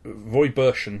Burns.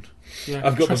 Yeah,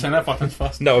 I've got saying that 5 times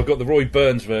fast. No, I've got the Roy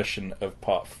Burns version of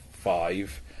Part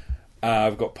 5.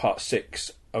 I've got Part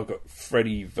 6. I've got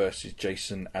Freddy vs.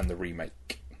 Jason and the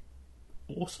remake.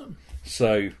 Awesome.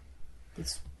 So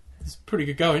it's pretty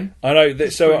good going. I know.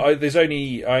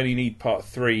 I only need Part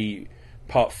 3,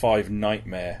 Part 5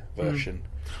 Nightmare version.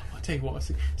 I'll tell you what.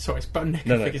 Sorry, it's about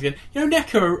NECA figures again.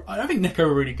 NECA. I think NECA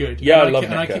are really good. Yeah, I love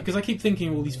NECA because I keep thinking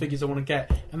of all these figures I want to get,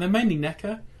 and they're mainly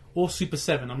NECA or Super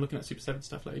 7. I'm looking at Super 7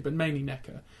 stuff lately, but mainly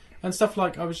NECA. And stuff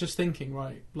like, I was just thinking,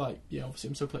 right, like, yeah, obviously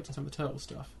I'm still collecting some of the Turtle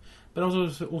stuff. But I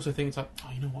was also thinking, it's like,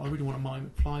 oh, you know what, I really want a Marty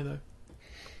McFly, though.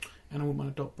 And I want my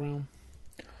Doc Brown.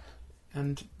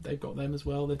 And they've got them as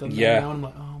well. They've done them now, and I'm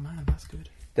like, oh, man, that's good.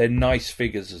 They're nice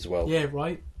figures as well. Yeah,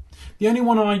 right. The only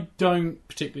one I don't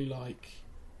particularly like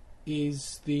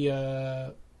is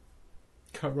the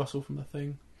Kurt Russell from The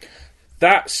Thing.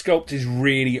 That sculpt is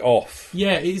really off.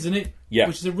 Yeah, isn't it? Yeah.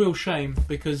 Which is a real shame,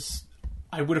 because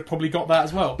I would have probably got that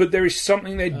as well. But there is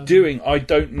something they're doing. I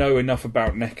don't know enough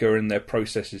about NECA and their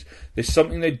processes. There's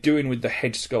something they're doing with the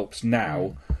head sculpts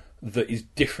now that is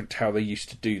different to how they used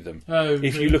to do them. Oh,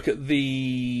 if you look at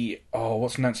the... Oh,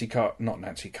 what's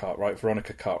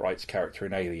Veronica Cartwright's character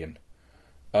in Alien?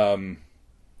 Lambert.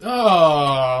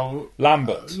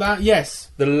 Yes.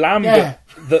 The Lambert,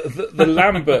 the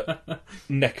Lambert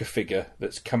NECA figure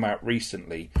that's come out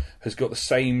recently has got the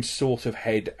same sort of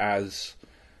head as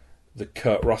the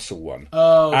Kurt Russell one,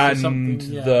 and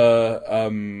the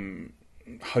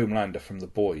Homelander from The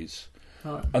Boys,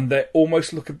 and they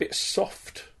almost look a bit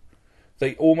soft.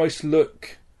 They almost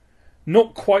look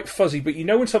not quite fuzzy, but you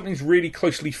know when something's really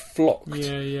closely flocked,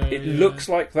 it looks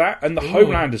like that. And the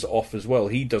Homelander's off as well.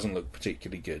 He doesn't look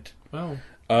particularly good. Wow.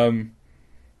 Well,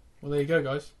 there you go,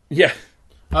 guys. Yeah.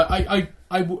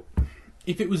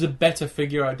 If it was a better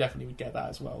figure, I definitely would get that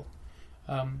as well.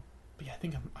 But yeah, I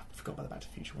think I forgot about the Back to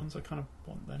the Future ones. I kind of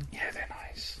want them. Yeah, they're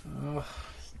nice.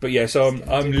 But yeah, so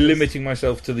I'm limiting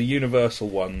myself to the Universal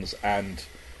ones and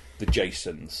the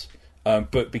Jasons.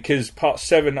 But because Part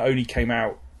 7 only came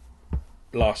out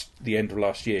the end of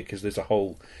last year, because there's a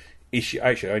whole issue.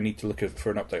 Actually, I need to look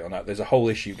for an update on that. There's a whole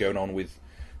issue going on with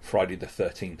Friday the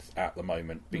 13th at the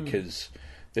moment, because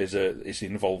it's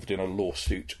involved in a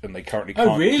lawsuit and they currently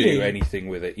can't do anything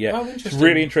with it. Yeah, it's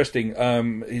really interesting.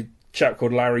 A chap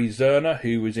called Larry Zerner,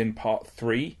 who was in Part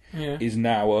 3, is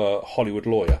now a Hollywood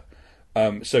lawyer.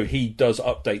 So he does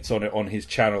updates on it on his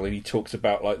channel, and he talks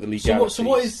about like the legalities. So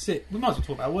what is it? We might as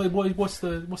well talk about it. What's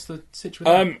the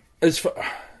situation? As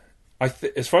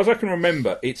far as I can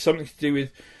remember, it's something to do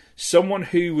with someone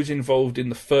who was involved in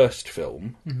the first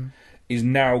film is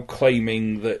now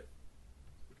claiming that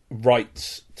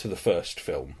rights to the first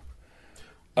film.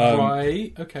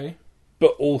 Right. Okay.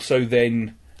 But also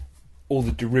then all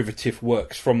the derivative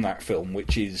works from that film,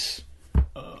 which is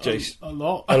a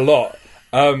lot. A lot.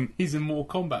 He's in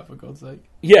Mortal Kombat, for God's sake.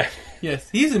 Yeah. Yes,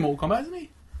 he's in Mortal Kombat, isn't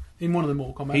he? In one of the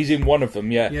Mortal Kombat. He's in one of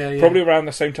them, yeah. Probably around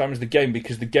the same time as the game,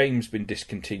 because the game's been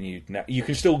discontinued now. You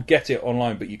can still get it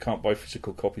online, but you can't buy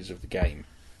physical copies of the game.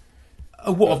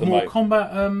 What, of Mortal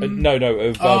Kombat? No,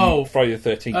 of Friday the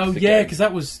 13th. Oh, yeah, because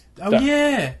that was...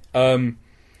 yeah! People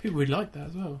really like that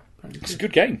as well. Apparently it's a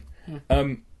good game.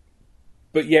 Yeah.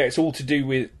 But yeah, it's all to do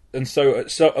with... And so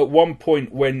at one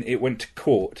point when it went to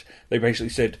court, they basically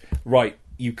said, right,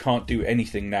 you can't do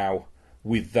anything now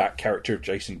with that character of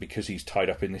Jason because he's tied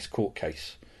up in this court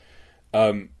case.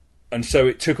 And so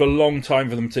it took a long time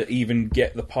for them to even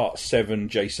get the Part 7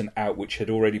 Jason out, which had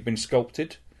already been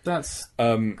sculpted. That's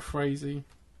crazy.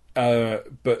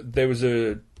 But there was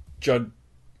a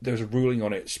ruling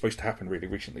on it. It's supposed to happen really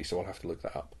recently, so I'll have to look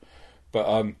that up.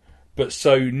 But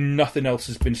so nothing else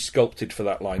has been sculpted for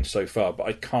that line so far. But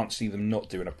I can't see them not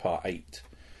doing a Part 8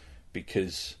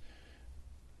 because,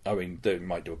 I mean, they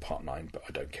might do a Part 9, but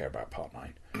I don't care about Part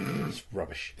 9. It's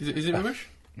rubbish. Is it rubbish?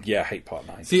 Yeah, I hate Part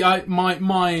 9. See,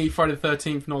 my Friday the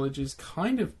 13th knowledge is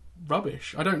kind of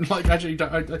rubbish. I don't like actually.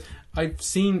 I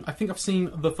think I've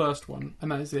seen the first one,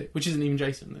 and that is it. Which isn't even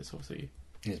Jason. It's obviously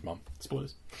his mum.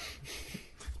 Spoilers.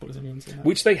 Spoilers. Anyone's seen that.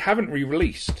 Which they haven't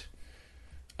re-released.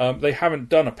 They haven't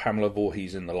done a Pamela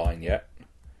Voorhees in the line yet.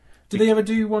 Did they ever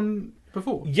do one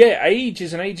before? Yeah,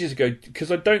 ages and ages ago.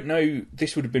 Because I don't know.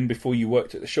 This would have been before you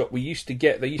worked at the shop. They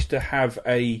used to have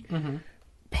a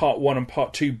Part 1 and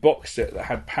Part 2 box set that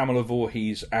had Pamela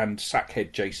Voorhees and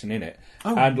Sackhead Jason in it.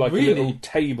 Oh, and like really? a little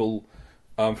table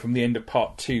from the end of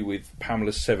Part 2 with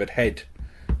Pamela's severed head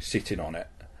sitting on it.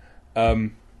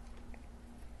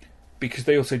 Because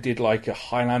they also did like a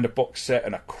Highlander box set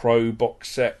and a Crow box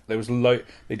set. There was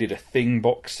they did a Thing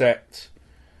box set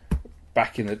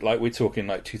back in the, like, we're talking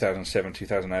like 2007,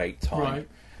 2008 time.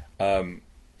 Right.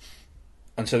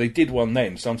 And so they did one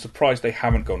then. So I'm surprised they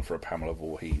haven't gone for a Pamela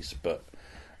Voorhees, but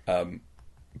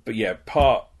yeah,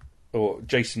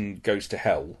 Jason Goes to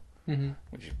Hell,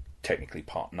 which is technically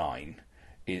Part 9.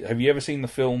 Have you ever seen the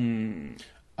film?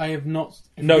 I have not.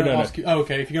 No. Oh,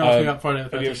 okay. If you're going to ask me about Friday the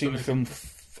 13th. Have you ever seen the film?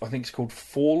 I think it's called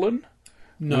Fallen.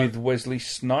 No. With Wesley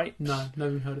Snipes. No,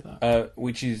 never heard of that.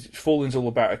 Which is Fallen's all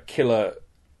about a killer,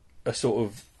 it's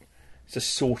a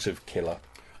sort of killer.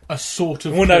 A sort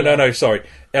of. Well, killer. no. Sorry,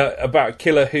 about a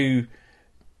killer who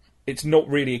it's not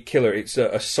really a killer. It's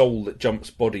a soul that jumps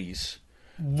bodies.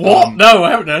 What? No,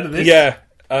 I haven't heard of this. Yeah.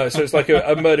 So it's like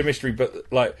a murder mystery,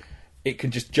 but like it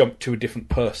can just jump to a different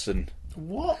person.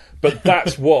 What? But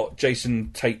that's what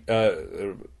Jason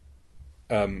Jason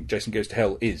Goes to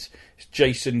Hell is.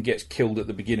 Jason gets killed at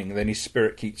the beginning, and then his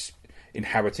spirit keeps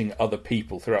inhabiting other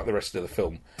people throughout the rest of the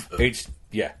film. It's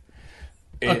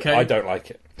okay. I don't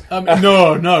like it.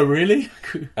 No, really?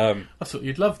 I thought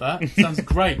you'd love that. Sounds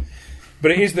great.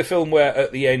 But it is the film where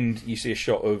at the end you see a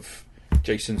shot of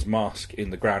Jason's mask in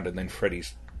the ground, and then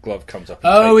Freddy's glove comes up.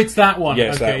 It's that one. Yeah,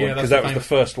 it's that one, because that was the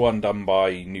first one done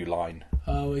by New Line.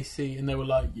 Oh, I see. And they were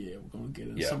like, "Yeah, we're going to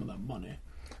get some of that money."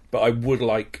 But I would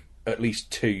like at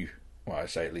least 2. Well, I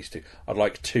say at least 2. I'd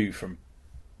like 2 from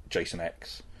Jason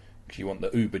X, because you want the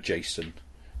Uber Jason.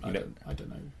 I don't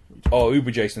know.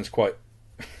 Uber Jason's quite.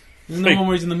 Isn't there one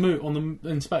where he's in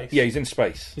in space? Yeah, he's in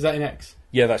space. Is that in X?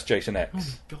 Yeah, that's Jason X.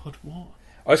 Oh my god, what?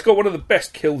 It's got one of the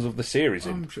best kills of the series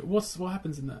in. Sure. What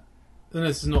happens in that? I know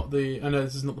this is not the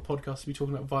podcast to be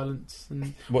talking about violence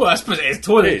and. Well, I suppose it is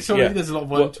toilets. Surely there's a lot of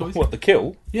violent toys. What, the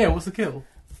kill? Yeah, what's the kill?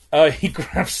 He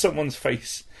grabs someone's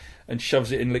face and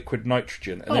shoves it in liquid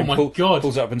nitrogen, and then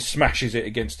pulls up and smashes it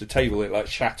against a table. It like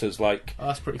shatters like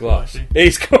that's pretty glass. Cool,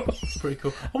 it's cool. It's pretty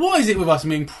cool. And what is it with us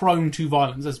being prone to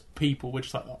violence as people? We're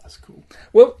just like, that's cool.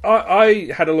 Well,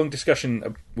 I had a long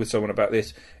discussion with someone about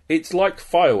this. It's like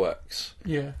fireworks.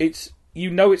 Yeah. It's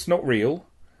not real.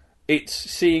 It's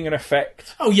seeing an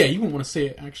effect. Oh yeah, you wouldn't want to see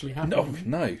it actually happen.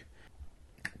 No.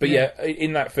 But yeah,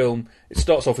 in that film, it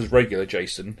starts off as regular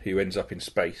Jason, who ends up in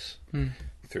space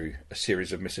through a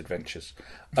series of misadventures.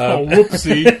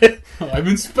 Whoopsie. I'm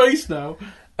in space now.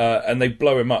 And they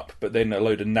blow him up, but then a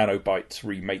load of nanobites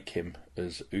remake him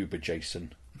as Uber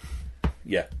Jason.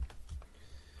 Yeah.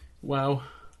 Wow.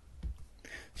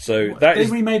 So they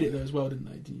remade it though as well, didn't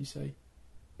they? Did you say?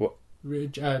 What?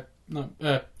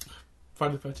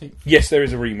 Friday the 13th. Yes, there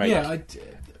is a remake. Yeah,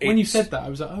 when you said that, I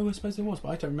was like, I suppose there was, but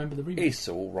I don't remember the remake. It's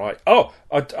all right. Oh,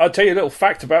 I'll tell you a little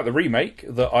fact about the remake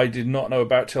that I did not know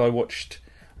about till I watched.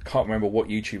 I can't remember what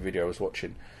YouTube video I was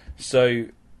watching. So,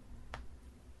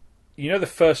 you know the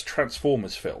first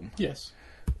Transformers film? Yes.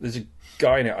 There's a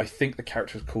guy in it. I think the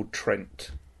character is called Trent.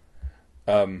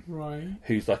 Right.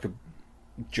 Who's like a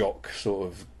jock, sort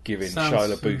of giving Sounds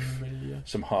Shia LaBeouf familiar.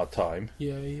 some hard time.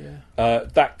 Yeah.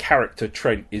 That character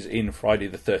Trent is in Friday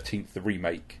the 13th, the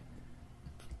remake.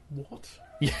 What?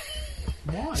 Yeah.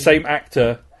 Why? Same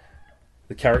actor.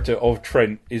 The character of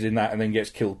Trent is in that, and then gets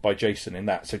killed by Jason in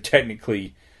that. So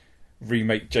technically,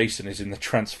 remake Jason is in the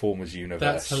Transformers universe.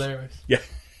 That's hilarious. Yeah,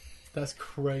 that's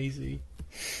crazy.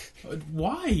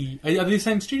 Why? Are they the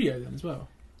same studio then as well?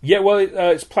 Yeah, well,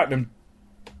 it's Platinum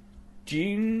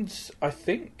Dunes, I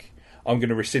think. I'm going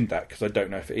to rescind that because I don't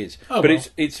know if it is. Oh, but well.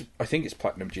 it's I think it's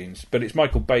Platinum Dunes, but it's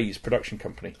Michael Bay's production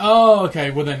company. Oh,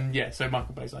 okay. Well then, yeah. So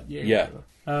Michael Bay's like, yeah.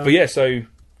 But yeah, so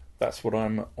that's what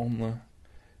I'm on the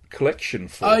collection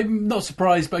for. I'm not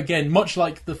surprised, but again, much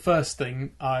like the first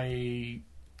thing, I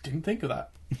didn't think of that.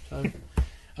 So,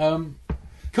 cool.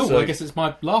 So, well, I guess it's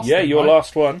my last. Yeah, thing, your right?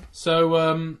 last one.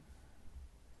 So,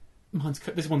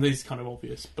 this one is kind of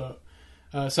obvious, but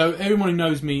so everyone who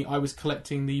knows me, I was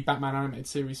collecting the Batman animated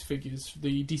series figures,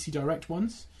 the DC Direct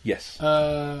ones. Yes.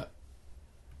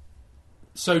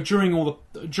 So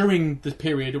during the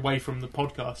period away from the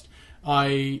podcast,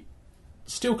 I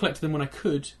still collected them when I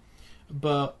could,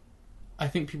 but I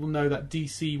think people know that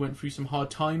DC went through some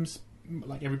hard times,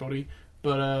 like everybody.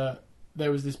 But there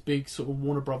was this big sort of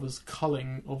Warner Brothers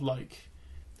culling of like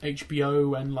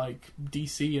HBO and like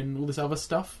DC and all this other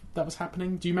stuff that was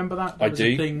happening. Do you remember that? That was do.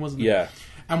 a thing, wasn't it? Yeah.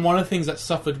 And one of the things that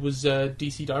suffered was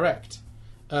DC Direct.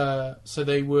 So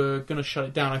they were going to shut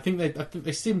it down. I think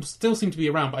they still seem to be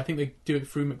around, but I think they do it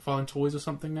through McFarlane Toys or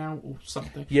something now, or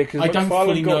something. Yeah, because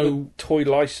McFarlane got the toy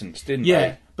license, didn't they?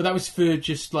 Yeah, but that was for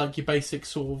just like your basic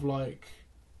sort of like.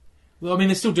 Well, I mean,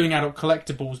 they're still doing adult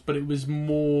collectibles, but it was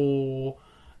more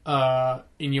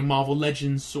in your Marvel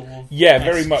Legends sort of. Yeah,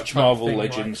 very much Marvel thing,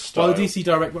 Legends right? style. Well, the DC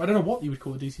Direct, I don't know what you would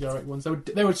call the DC Direct ones.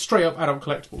 They were straight up adult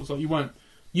collectibles. Like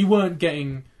you weren't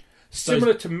getting.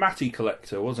 Similar to Matty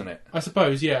Collector, wasn't it? I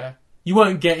suppose, yeah. You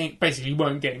weren't getting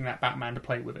that Batman to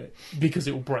play with it because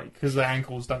it will break because the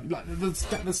ankles don't. Like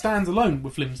the stands alone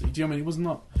were flimsy. Do you know what I mean? It was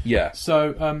not. Yeah.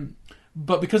 So,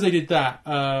 but because they did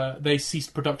that, they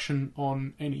ceased production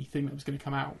on anything that was going to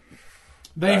come out.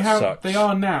 They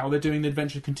are now. They're doing the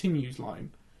Adventure Continues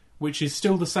line, which is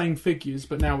still the same figures,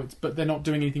 but they're not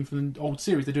doing anything from the old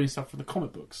series. They're doing stuff for the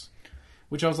comic books.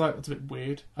 Which I was like, that's a bit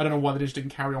weird. I don't know why they just didn't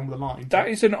carry on with the line. That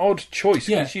is an odd choice,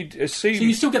 because you'd assume. So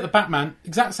you still get the Batman,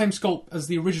 exact same sculpt as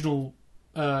the original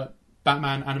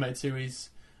Batman animated series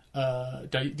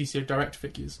DC Direct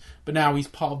figures, but now he's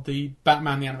part of the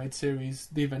Batman the Animated Series,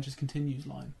 The Adventures Continues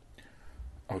line.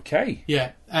 Okay.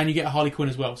 Yeah, and you get a Harley Quinn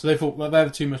as well. So they thought, well, they're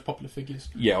the two most popular figures.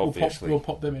 Yeah, obviously. We'll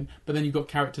pop them in. But then you've got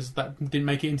characters that didn't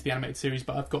make it into the animated series,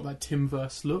 but I've got that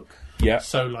Timverse look. Yeah.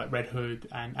 So like Red Hood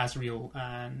and Azrael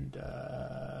and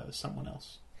someone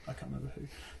else. I can't remember who.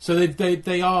 So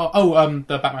they are...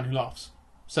 the Batman Who Laughs.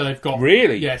 So they've got...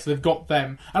 Really? Yeah, so they've got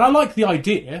them. And I like the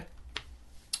idea,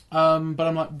 but I'm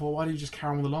like, well, why don't you just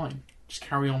carry on with the line? Just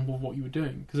carry on with what you were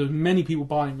doing. Because there were many people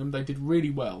buying them. They did really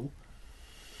well.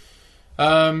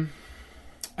 And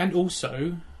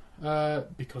also,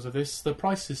 because of this, the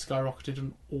prices skyrocketed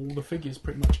on all the figures.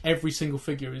 Pretty much every single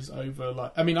figure is over.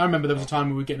 Like, I mean, I remember there was a time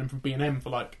we were getting them from B&M for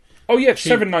like. Oh yeah,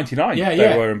 $7.99. Yeah,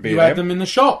 they were in B&M. You had them in the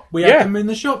shop. We had them in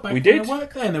the shop back we when did. I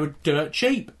worked there, and they were dirt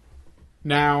cheap.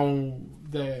 Now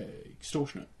they're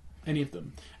extortionate. Any of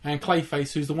them. And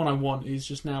Clayface, who's the one I want, is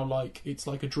just now like it's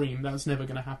like a dream. That's never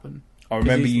going to happen. I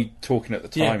remember you talking at the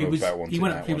time about wanting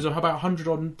that he was one. about 100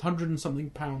 and something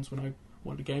pounds when I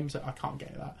wanted a game. So I can't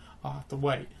get that. I'll have to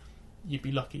wait. You'd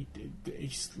be lucky.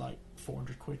 He's like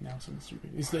 400 quid now. Something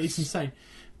stupid. It's insane.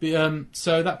 But,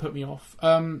 so that put me off.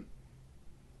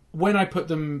 When I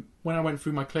went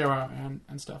through my clear out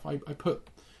and stuff, I put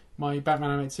my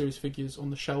Batman Animated Series figures on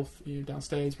the shelf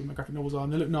downstairs where my graphic novels are,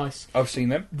 and they look nice. I've seen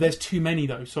them. There's too many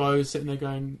though, so I was sitting there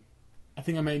going, I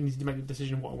think I may need to make a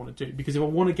decision on what I want to do, because if I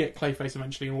want to get Clayface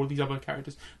eventually and all of these other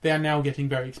characters, they are now getting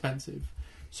very expensive.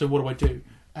 So what do I do?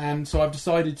 And so I've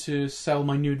decided to sell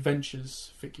my New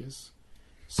Adventures figures.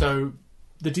 So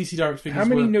the DC Direct figures. How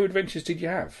many New Adventures did you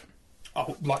have?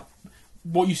 Oh, like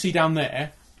what you see down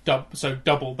there.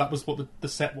 Double. That was what the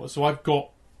set was. So I've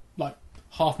got like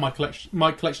half my collection.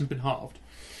 My collection's been halved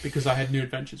because I had New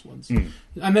Adventures ones,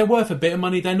 and they're worth a bit of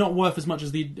money. They're not worth as much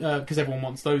as the because everyone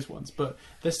wants those ones, but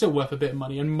they're still worth a bit of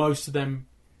money. And most of them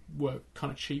were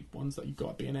kind of cheap ones that you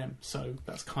got at B&M. So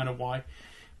that's kind of why.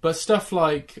 But stuff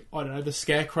like, I don't know, the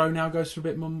Scarecrow now goes for a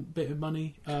bit of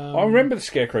money. I remember the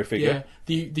Scarecrow figure.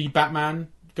 Yeah, the Batman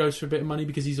goes for a bit of money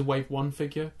because he's a Wave 1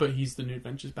 figure, but he's the New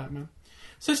Adventures Batman.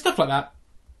 So stuff like that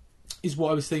is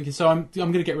what I was thinking. So I'm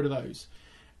going to get rid of those.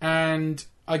 And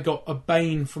I got a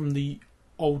Bane from the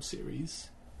old series,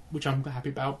 which I'm happy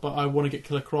about, but I want to get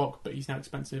Killer Croc, but he's now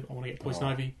expensive. I want to get Poison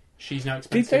Ivy. She's now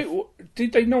expensive.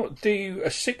 Did they not do a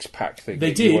 6-pack thing they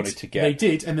that did, you wanted to get? They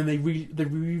did, and then they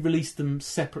re-released them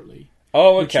separately.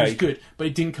 Oh, okay. Which was good, but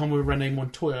it didn't come with Renee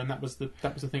Montoya, and that was the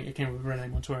thing. It came with Renee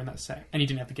Montoya in that set, and you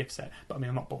didn't have the gift set. But I mean,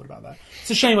 I'm not bothered about that. It's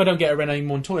a shame I don't get a Renee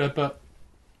Montoya, but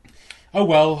oh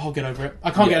well, I'll get over it. I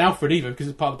can't get an Alfred either because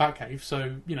it's part of the Batcave,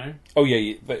 so you know. Oh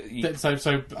yeah,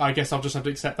 so I guess I'll just have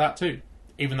to accept that too,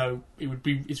 even though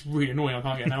it's really annoying. I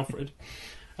can't get an Alfred.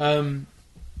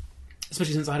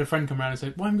 Especially since I had a friend come around and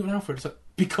say, "Why haven't you got an Alfred?" It's like,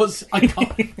 because I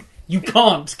can't. You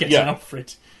can't get an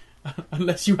Alfred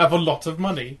unless you have a lot of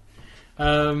money.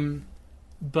 So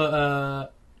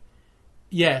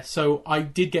I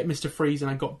did get Mr. Freeze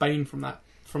and I got Bane from that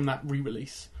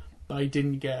re-release, but I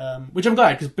didn't get which I'm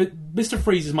glad because Mr.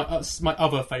 Freeze is my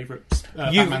other favourite.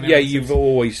 You've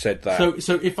always said that.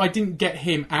 So if I didn't get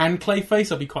him and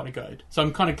Clayface, I'd be quite excited. So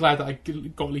I'm kind of glad that I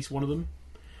got at least one of them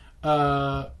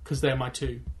because they're my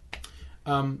two.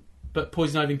 But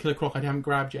Poison Ivy and Killer Croc I haven't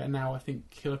grabbed yet. And now I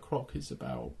think Killer Croc is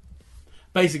about.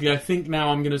 Basically, I think now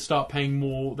I'm going to start paying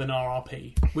more than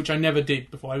RRP, which I never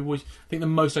did before. I think the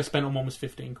most I spent on one was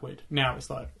 15 quid. Now it's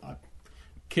like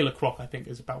Killer Croc I think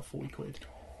is about 40 quid,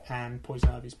 and Poison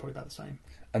Ivy is probably about the same.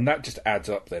 And that just adds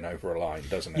up then over a line,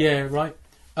 doesn't it? Yeah, right.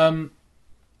 But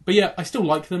yeah, I still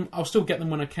like them. I'll still get them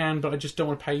when I can, but I just don't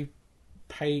want to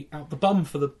pay out the bum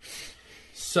for them.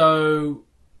 So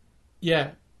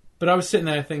yeah. But I was sitting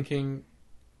there thinking,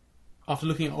 after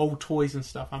looking at old toys and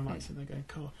stuff, I'm like sitting there going,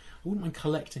 God, I wouldn't mind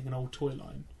collecting an old toy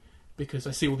line. Because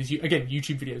I see all these, again,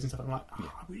 YouTube videos and stuff, and I'm like, I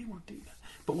really want to do that.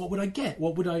 But what would I get?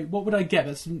 What would I get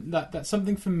that's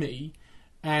something for me?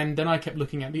 And then I kept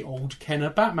looking at the old Kenner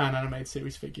Batman animated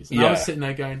series figures. And I was sitting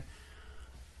there going,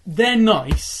 they're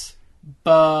nice,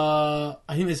 but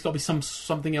I think there's got to be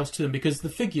something else to them. Because the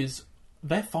figures,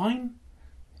 they're fine.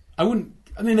 I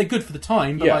mean, they're good for the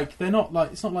time, but like they're not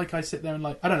like it's not like I sit there and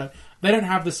like I don't know. They don't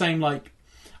have the same like.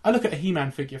 I look at a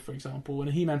He-Man figure, for example, and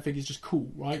a He-Man figure is just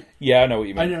cool, right? Yeah, I know what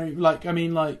you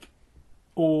mean.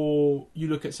 Or you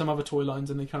look at some other toy lines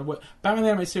and they kind of work. Batman the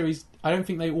Animated Series, I don't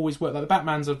think they always work. Like the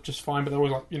Batmans are just fine, but they're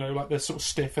always like they're sort of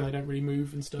stiff and they don't really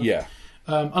move and stuff. Yeah.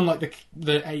 Unlike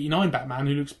the '89 Batman,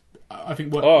 who looks, I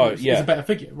think, is a better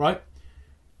figure, right?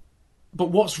 But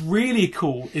what's really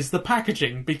cool is the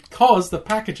packaging, because the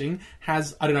packaging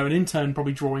has, I don't know, an intern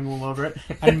probably drawing all over it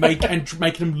and making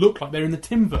them look like they're in the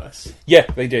Timverse. Yeah,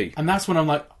 they do. And that's when I'm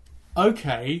like,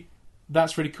 okay,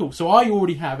 that's really cool. So I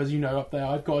already have, as you know, up there,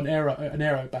 I've got an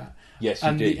Aero Bat. Yes,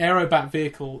 and the Aero Bat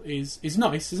vehicle is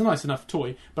nice. It's a nice enough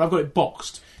toy, but I've got it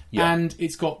boxed, and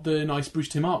it's got the nice Bruce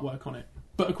Timm artwork on it.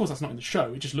 But of course, that's not in the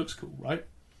show. It just looks cool, right?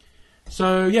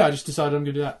 So yeah, I just decided I'm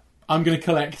going to do that. I'm going to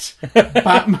collect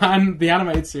Batman the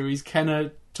animated series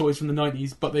Kenner toys from the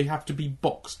 90s, but they have to be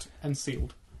boxed and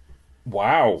sealed.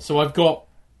 Wow! So I've got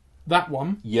that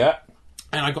one. Yeah.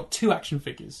 And I've got 2 action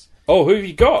figures. Oh, who have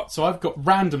you got? So I've got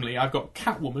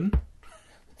Catwoman.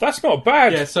 That's not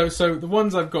bad. Yeah, so the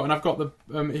ones I've got, and I've got the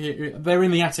they're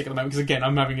in the attic at the moment because again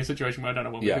I'm having a situation where I don't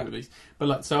know what we're doing with these.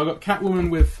 But so I've got Catwoman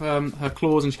with her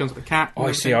claws and she comes with a cat. Oh,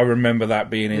 I see. I remember that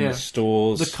being in the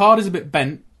stores. The card is a bit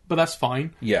bent, but that's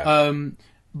fine. Yeah.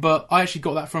 But I actually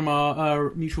got that from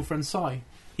our mutual friend Si.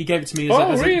 He gave it to me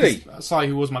really? Si,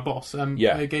 who was my boss,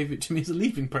 he gave it to me as a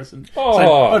leaving present. Oh.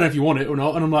 So, I don't know if you want it or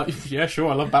not. And I'm like, yeah,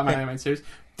 sure, I love Batman animated series.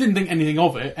 Didn't think anything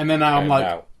of it, and then now I'm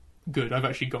like, good, I've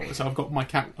actually got it. So I've got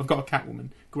a Catwoman.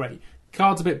 Great.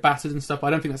 Card's a bit battered and stuff, but I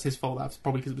don't think that's his fault. That's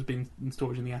probably because it was being in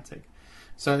storage in the attic.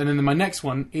 So, and then my next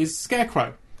one is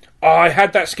Scarecrow. Oh, I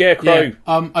had that Scarecrow.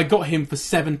 Yeah, I got him for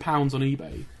 £7 on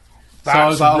eBay. That's so I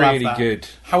was like, really good.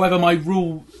 However, my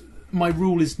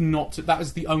rule is not to, that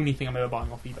is the only thing I'm ever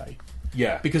buying off eBay.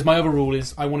 Yeah. Because my other rule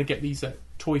is I want to get these at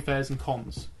toy fairs and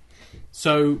cons.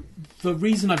 So the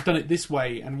reason I've done it this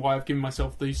way and why I've given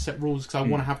myself these set rules is because I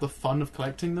want to have the fun of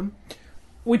collecting them.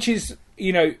 Which is,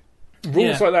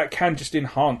 rules like that can just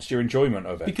enhance your enjoyment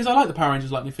of it. Because I like the Power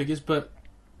Rangers Lightning figures, but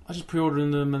I just pre-order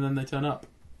them and then they turn up.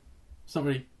 It's not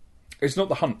really... It's not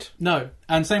the hunt. No.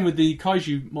 And same with the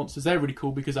Kaiju monsters. They're really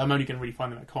cool because I'm only going to really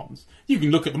find them at cons. You can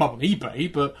look at them up on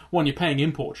eBay, but one, you're paying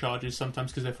import charges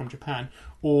sometimes because they're from Japan,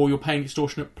 or you're paying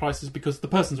extortionate prices because the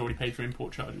person's already paid for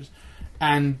import charges.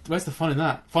 And where's the fun in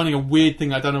that? Finding a weird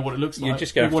thing I don't know what it looks like. You're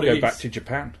just going to have to go back to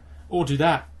Japan. Or do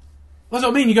that. That's what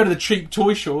I mean. You go to the cheap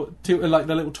toy store, like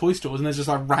the little toy stores, and there's just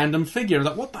like random figure. And it's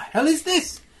like, what the hell is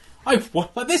this?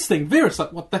 What like this thing? Vera's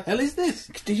like, what the hell is this?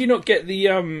 Did you not get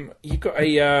the you got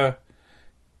a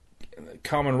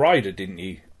Kamen Rider, didn't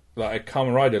you? Like a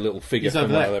Kamen Rider little figure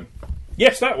from one of them.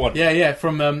 Yes, that one. Yeah.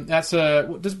 From that's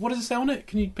what does it say on it?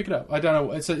 Can you pick it up? I don't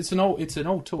know. It's an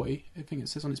old toy. I think it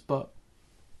says on its butt.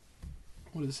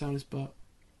 What does it say on its butt?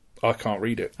 I can't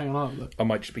read it. Hang on, I'll have a look. I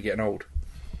might just be getting old.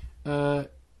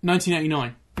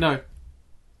 1989. No.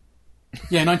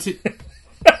 Yeah, 19.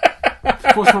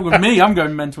 What's wrong with me? I'm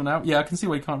going mental now. Yeah, I can see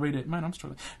why you can't read it. Man, I'm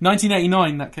struggling.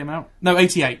 1989 that came out. No,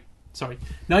 88. Sorry,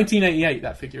 1988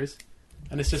 that figure is,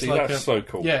 and it's just that's so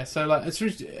cool. Yeah, so like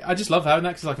I just love having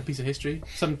that because it's like a piece of history.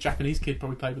 Some Japanese kid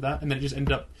probably played with that, and then it just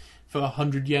ended up for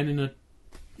 100 yen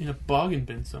in a bargain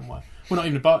bin somewhere. Well, not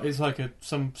even a bar. It's like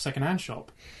some second-hand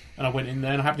shop, and I went in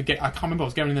there and I happened to get. I can't remember. I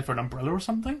was going in there for an umbrella or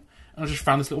something, and I just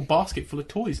found this little basket full of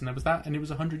toys, and there was that, and it was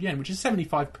 100 yen, which is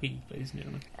 75p, ladies and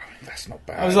gentlemen. That's not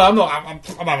bad. I was like,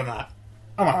 I'm having that.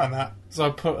 I'm having that. So I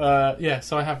put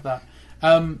so I have that.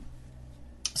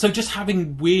 So just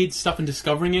having weird stuff and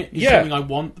discovering it is something I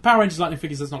want. The Power Rangers Lightning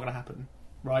figures, that's not going to happen,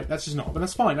 right? That's just not. But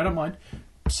that's fine. I don't mind.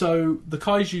 So the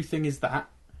Kaiju thing is that,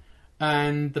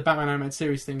 and the Batman animated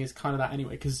series thing is kind of that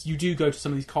anyway. Because you do go to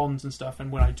some of these cons and stuff, and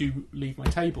when I do leave my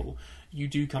table, you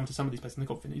do come to some of these places and they've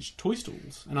got vintage toy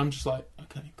stalls, and I'm just like,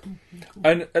 okay, cool.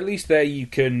 And at least there you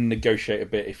can negotiate a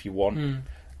bit if you want.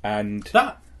 And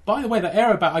that. By the way, that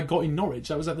Aerobat I got in Norwich,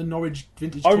 that was at the Norwich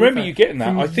Vintage I Toy remember Fair you getting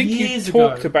that. I think you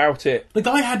talked about it. The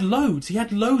guy had loads. He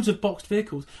had loads of boxed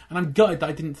vehicles, and I'm gutted that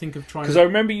I didn't think of trying. Because I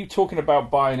remember you talking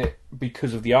about buying it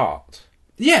because of the art.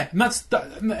 Yeah,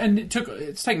 and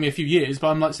it's taken me a few years, but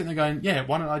I'm like sitting there going, yeah,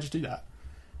 why don't I just do that?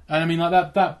 And I mean,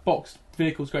 like that boxed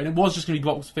vehicle's great. And it was just going to be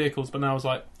boxed vehicles, but now I was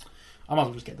like, I might as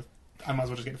well just get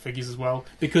the figures as well,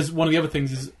 because one of the other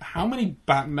things is how many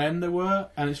Batmen there were,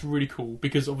 and it's really cool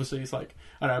because obviously it's like,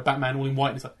 I don't know, Batman all in white,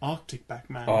 and it's like Arctic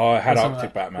Batman. Oh, I had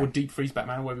Arctic Batman. Or Deep Freeze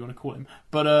Batman, or whatever you want to call him.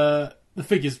 But the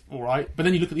figure's alright, but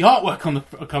then you look at the artwork on the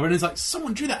cover and it's like,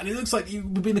 someone drew that and it looks like it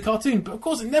would be in the cartoon, but of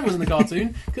course it never was in the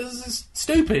cartoon because it's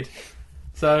stupid.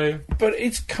 So, but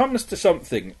it comes to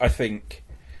something, I think,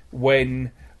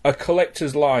 when a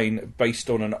collector's line based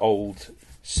on an old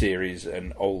series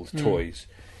and old toys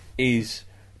is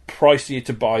pricier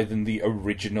to buy than the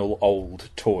original old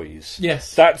toys.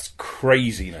 Yes. That's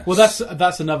craziness. Well,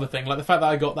 that's another thing. Like the fact that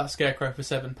I got that Scarecrow for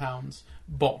 £7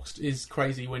 boxed is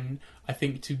crazy, when I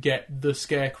think to get the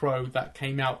Scarecrow that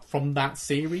came out from that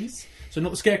series. So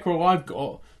not the Scarecrow I've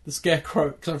got, the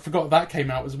Scarecrow, because I forgot that came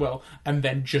out as well, and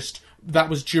then that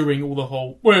was during all the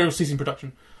whole, it was ceasing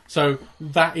production. So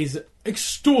that is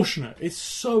extortionate. It's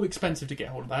so expensive to get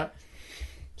hold of that.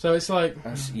 So it's like,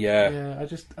 yeah. I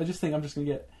just think I'm just going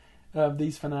to get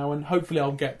these for now, and hopefully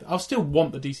I'll still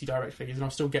want the DC Direct figures, and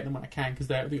I'll still get them when I can because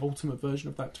they're the ultimate version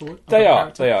of that toy. They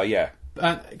are, yeah.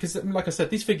 Because, like I said,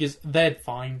 these figures, they're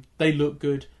fine. They look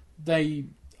good. They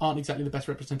aren't exactly the best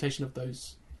representation of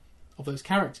those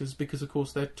characters because, of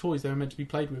course, they're toys. They're meant to be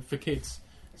played with for kids.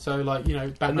 So, like, you know,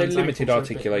 Batman's and they're limited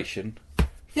articulation.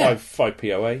 Yeah. 5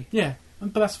 POA. Yeah,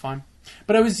 but that's fine.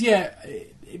 But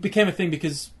it became a thing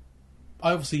because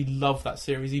I obviously love that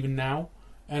series even now,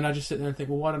 and I just sit there and think,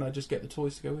 well, why don't I just get the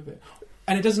toys to go with it?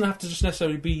 And it doesn't have to just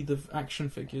necessarily be the action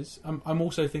figures. I'm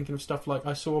also thinking of stuff like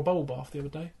I saw a bubble bath the other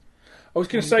day. I was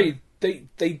going to say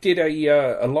they did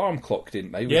a alarm clock,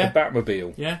 didn't they, with the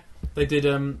Batmobile? Yeah, they did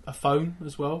a phone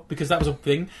as well because that was a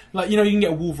thing. Like, you know, you can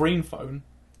get a Wolverine phone.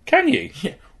 Can you?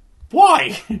 Yeah.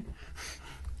 Why?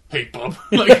 Hey, Bob.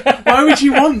 Like, why would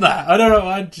you want that? I don't know.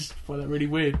 I just find that really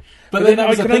weird. But then that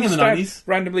was a thing in the 90s.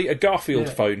 Randomly, a Garfield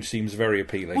phone seems very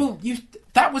appealing. Well,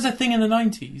 that was a thing in the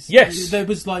 90s. Yes. There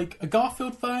was like a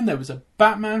Garfield phone, there was a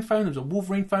Batman phone, there was a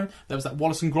Wolverine phone, there was that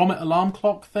Wallace and Gromit alarm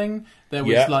clock thing. There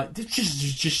was like,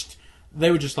 just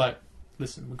they were just like,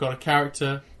 listen, we've got a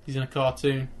character, he's in a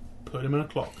cartoon, put him in a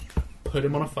clock, put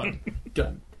him on a phone,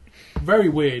 done. Very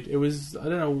weird. It was, I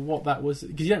don't know what that was,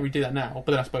 because you don't really do that now,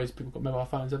 but then I suppose people got mobile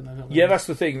phones, haven't they? Yeah, that's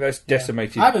the thing, that's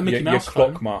decimated I have a Mickey Mouse your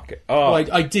clock phone. market. Oh. Well,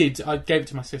 I did. I gave it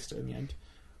to my sister in the end.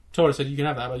 Told her, I said, you can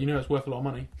have that, but you know it's worth a lot of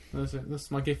money. That's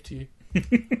my gift to you.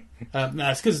 No,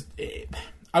 it's because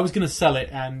I was going to sell it,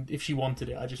 and if she wanted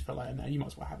it, I just felt like, no, you might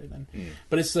as well have it then.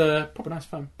 But it's a proper nice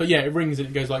phone. But yeah, it rings and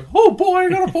it goes like, oh boy, I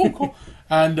got a phone call.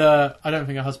 And I don't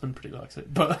think her husband pretty likes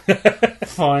it, but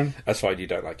fine. That's fine, you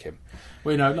don't like him.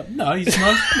 Well, no, he's a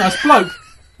nice bloke.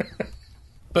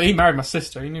 But he married my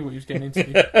sister. He knew what he was getting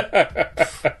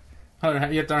into. I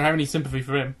don't have any sympathy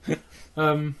for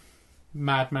him.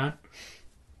 Madman.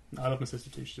 I love my sister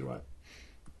too. She's alright.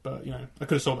 But, you know, I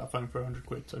could have sold that phone for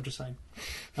 £100, so I'm just saying.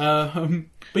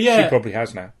 But yeah. She probably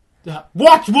has now.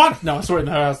 What? No, I saw it in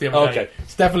her house the other day. Okay.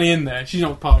 It's definitely in there. She's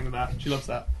not parting with that. She loves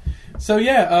that. So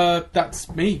yeah,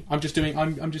 that's me. I'm just getting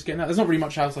that. There's not really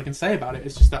much else I can say about it.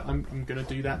 It's just that I'm going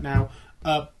to do that now.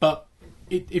 But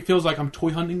it feels like I'm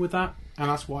toy hunting with that, and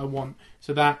that's what I want.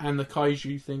 So that and the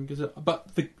kaiju thing.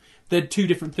 They're two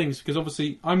different things, because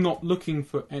obviously I'm not looking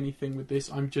for anything with this.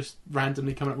 I'm just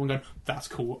randomly coming up and going, that's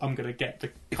cool, I'm going to get the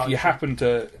kaiju. If you happen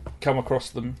to come across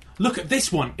them... Look at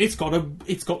this one. It's got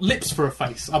lips for a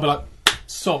face. I'll be like,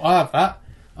 so I'll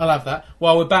have that.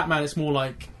 Well, with Batman, it's more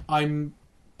like I'm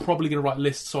probably going to write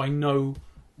lists so I know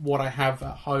what I have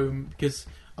at home, because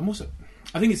I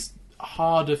think it's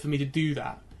harder for me to do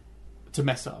that, to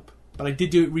mess up. But I did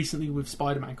do it recently with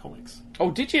Spider-Man comics.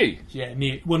 Oh, did you? Yeah,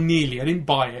 nearly. I didn't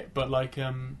buy it, but like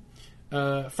a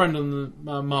friend on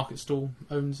the market stall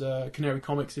owns Canary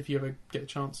Comics. If you ever get a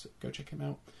chance, go check him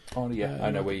out. Oh yeah,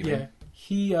 I know where you mean.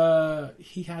 He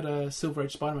had a Silver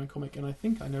Age Spider-Man comic, and I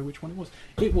think I know which one it was.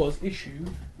 It was issue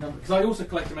number, because I also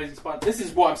collect Amazing Spider-Man. This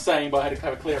is what I'm saying, but I had to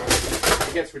have a clear.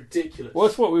 It gets ridiculous. Well,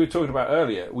 that's what we were talking about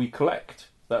earlier. We collect.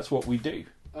 That's what we do.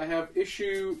 I have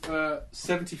issue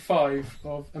 75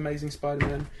 of Amazing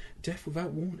Spider-Man, Death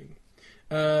Without Warning.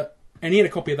 And he had a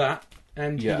copy of that,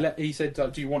 and he said,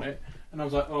 do you want it? And I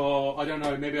was like, oh, I don't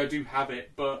know, maybe I do have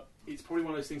it, but it's probably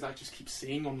one of those things I just keep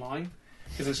seeing online,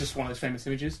 because it's just one of those famous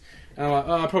images. And I'm like,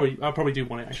 oh, I probably do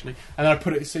want it, actually. And then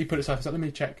he put it aside, I was like, let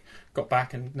me check. Got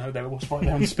back, and no, there it was right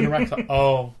there on the spinner rack. Like,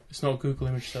 oh, it's not a Google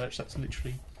image search, that's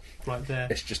literally right there.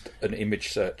 It's just an image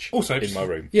search also, in my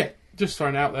room. Yeah. Just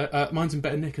throwing it out there. Mine's in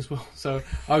better nick as well. So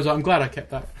I was like, I'm glad I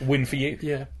kept that. Win for you.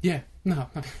 Yeah. No.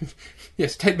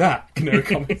 Yes, take that, Canary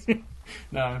Comics.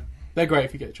 No, they're great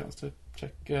if you get a chance to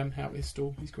check out his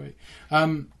store. He's great.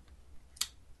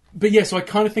 But yeah, so I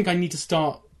kind of think I need to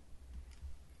start,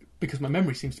 because my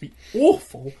memory seems to be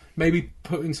awful, maybe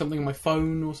putting something on my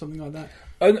phone or something like that.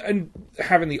 And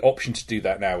having the option to do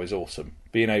that now is awesome.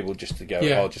 Being able just to go,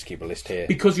 I'll just keep a list here.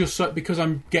 Because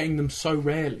I'm getting them so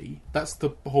rarely. That's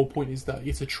the whole point. Is that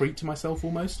it's a treat to myself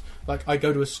almost. Like I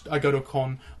go to a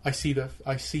con, I see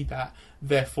that,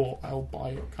 therefore I'll buy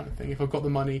it, kind of thing. If I've got the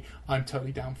money, I'm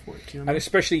totally down for it. Do you know what I mean? And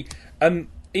especially,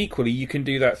 equally, you can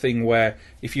do that thing where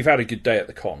if you've had a good day at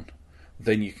the con,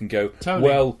 then you can go, totally.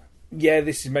 Well, yeah,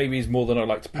 this is more than I'd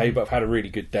like to pay, but I've had a really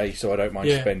good day, so I don't mind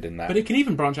spending that. But it can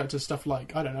even branch out to stuff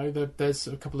like, I don't know, there's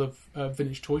a couple of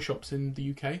vintage toy shops in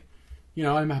the UK. You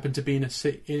know, I happen to be in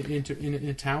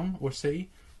a town or a city,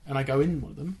 and I go in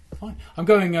one of them. Fine. I'm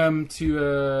going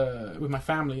with my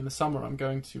family in the summer. I'm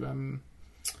going to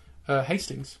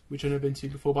Hastings, which I've never been to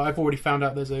before, but I've already found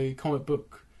out there's a comic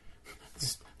book.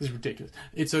 This is ridiculous.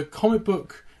 It's a comic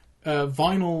book,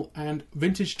 vinyl and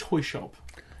vintage toy shop.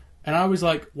 And I was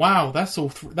like, wow, that's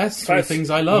three things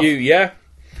I love. Yeah.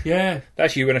 Yeah.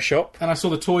 That's you in a shop. And I saw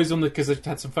the toys on because I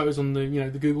had some photos on the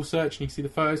the Google search, and you can see the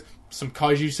photos. Some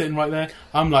kaiju sitting right there.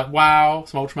 I'm like, wow,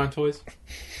 some Ultraman toys.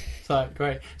 So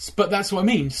great. But that's what I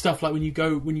mean. Stuff like when you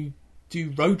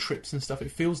do road trips and stuff,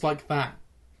 it feels like that.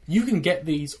 You can get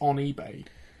these on eBay,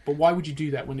 but why would you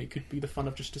do that when it could be the fun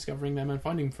of just discovering them and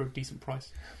finding them for a decent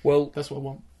price? Well, that's what I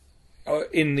want.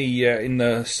 In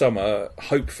the summer,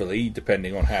 hopefully,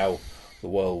 depending on how the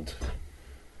world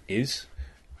is,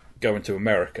 going to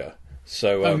America.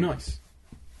 So nice.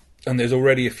 And there's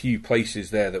already a few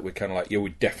places there that we're kind of like, we're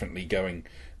definitely going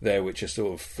there, which are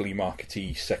sort of flea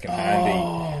markety,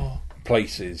 second-handy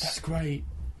places. That's great.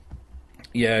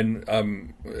 Yeah,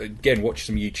 and again, watch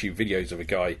some YouTube videos of a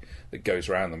guy that goes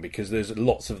around them, because there's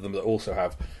lots of them that also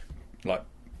have like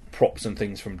props and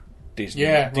things from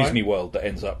Disney World that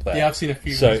ends up there. Yeah, I've seen a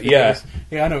few. So yeah,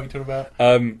 I know what you're talking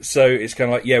about. So it's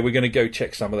kind of like, we're going to go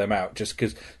check some of them out, just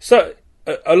because. So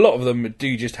a lot of them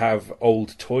do just have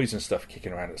old toys and stuff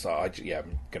kicking around. It's like,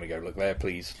 I'm going to go look there,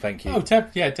 please, thank you. Oh,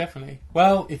 yeah, definitely.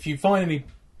 Well, if you find any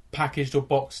packaged or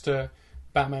boxed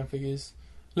Batman figures,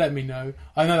 let me know.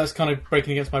 I know that's kind of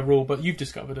breaking against my rule, but you've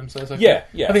discovered them, so it's okay.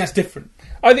 Yeah. I think that's different.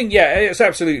 I think, it's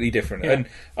absolutely different. Yeah. And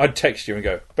I'd text you and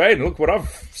go, Ben, look what I've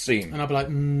seen. And I'd be like,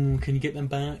 can you get them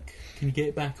back? Can you get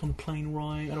it back on the plane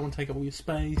right? I don't want to take up all your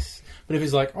space. But if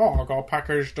it's like, I got a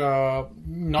packaged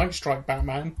Night Strike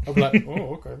Batman, I'll be like,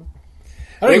 oh, okay.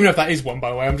 I don't even know if that is one, by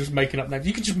the way. I'm just making up names.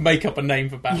 You could just make up a name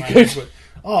for Batman.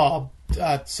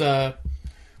 That's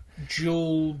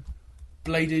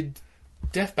dual-bladed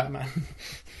Death Batman.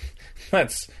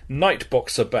 That's Night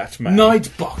Boxer Batman. Night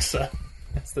Boxer.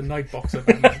 That's the Night Boxer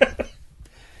Batman.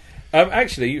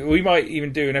 Actually, we might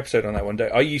even do an episode on that one day.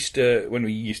 When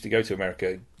we used to go to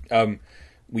America,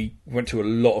 we went to a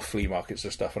lot of flea markets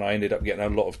and stuff, and I ended up getting a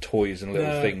lot of toys and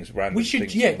little things, random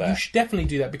things. Yeah, you should definitely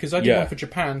do that, because I did one for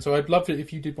Japan, so I'd love it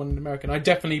if you did one in America. And I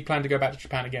definitely plan to go back to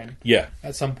Japan again. Yeah.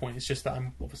 At some point. It's just that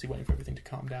I'm obviously waiting for everything to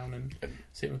calm down and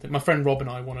sit with it. My friend Rob and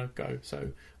I want to go, so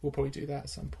we'll probably do that at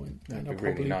some point. That'd and be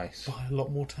really nice. Buy a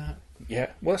lot more tat.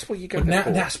 Yeah, well, that's what you go now,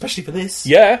 for. Now, especially for this.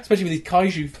 Yeah. Especially with these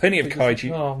kaiju. Plenty of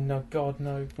kaiju. Oh, no, God,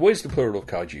 no. What is the plural of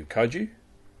kaiju? Kaiju?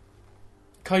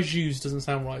 Kaijus doesn't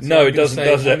sound right. So no, it doesn't,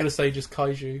 does it? I'm going to say just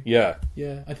kaiju. Yeah.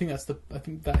 Yeah, I think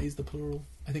that is the plural.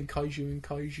 I think kaiju and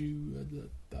kaiju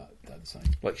they're the same.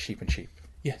 Like sheep and sheep.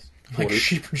 Yes, like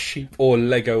sheep and sheep. Or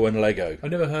Lego and Lego. I've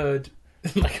never heard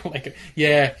like Lego.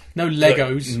 Yeah, no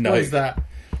Legos. No. What is that?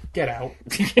 Get out.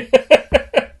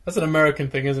 That's an American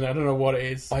thing, isn't it? I don't know what it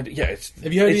is. It's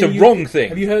a wrong thing.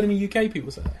 Have you heard any UK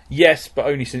people say that? Yes, but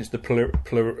only since the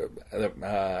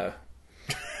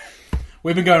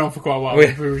We've been going on for quite a while.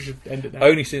 We should end it now.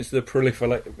 Only since the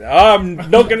proliferation. I'm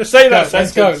not going to say that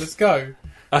sentence.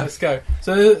 Let's go.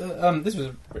 So this was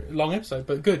a long episode,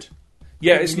 but good.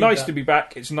 Yeah, it's nice to be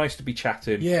back. It's nice to be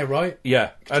chatting. Yeah, right.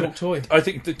 Yeah. Talk toy. I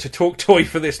think to talk toy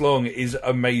for this long is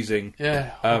amazing.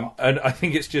 Yeah. And I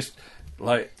think it's just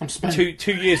like 2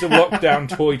 years of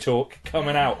lockdown toy talk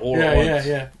coming out all at once.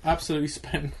 Yeah. Absolutely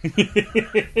spent.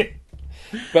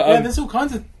 But there's all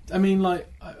kinds of. I mean,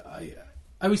 like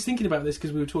I was thinking about this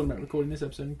because we were talking about recording this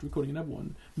episode and recording another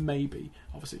one. Maybe,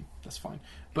 obviously, that's fine.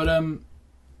 But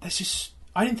there's just.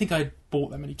 I didn't think I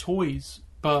bought that many toys,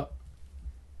 but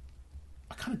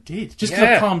I kind of did. Just because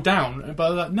I calmed down.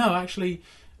 But like, no, actually,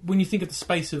 when you think of the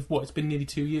space of it's been nearly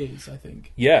 2 years, I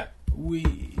think. Yeah.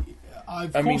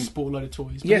 I've bought a load of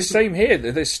toys. Yeah, same here.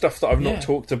 There's stuff that I've not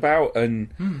talked about,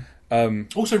 and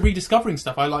also rediscovering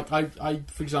stuff. I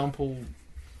for example,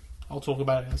 I'll talk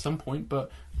about it at some point, but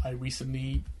I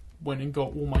recently went and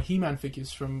got all my He-Man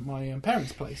figures from my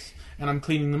parents' place, and I'm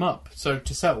cleaning them up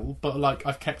to sell. But like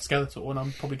I've kept Skeletor, and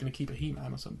I'm probably going to keep a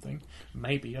He-Man or something.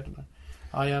 Maybe, I don't know.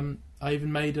 I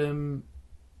even made No,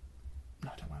 I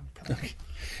don't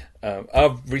know.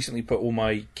 I've recently put all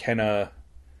my Kenner.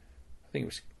 I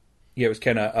think it was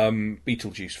Kenner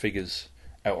Beetlejuice figures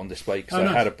out on display because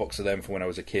I had a box of them from when I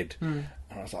was a kid, and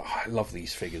I was like, I love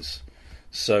these figures.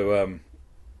 So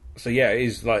yeah, it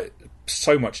is like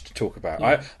so much to talk about.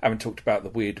 I haven't talked about the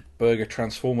weird burger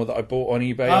transformer that I bought on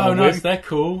eBay. Oh, nice! They're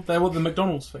cool. They're what the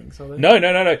McDonald's things, are they?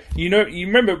 No. You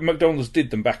remember McDonald's did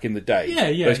them back in the day.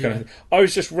 Yeah. Those kind of things. I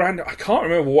was just random. I can't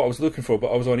remember what I was looking for, but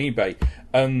I was on eBay,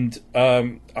 and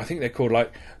I think they're called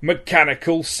like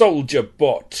Mechanical Soldier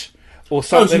Bot or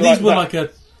something. So these were that. Like a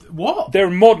what? They're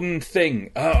a modern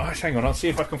thing. Hang on, I'll see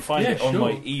if I can find it on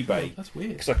my eBay. Oh, that's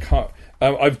weird. Because I can't.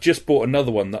 I've just bought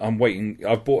another one that I'm waiting.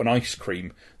 I've bought an ice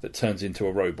cream that turns into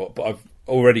a robot, but I've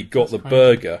already got the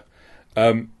burger.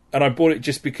 And I bought it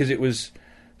just because it was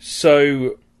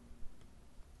so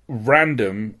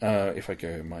random. If I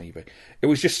go on my eBay, it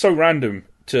was just so random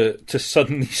to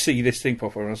suddenly see this thing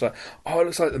pop up, and I was like, oh, it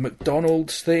looks like the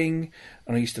McDonald's thing,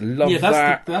 and I used to love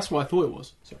that. That's what I thought it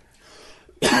was. Sorry.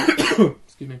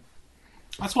 Excuse me.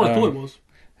 That's what I thought it was.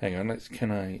 Hang on,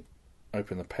 can I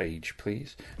open the page,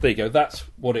 please? There you go. That's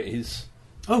what it is.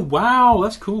 Oh wow,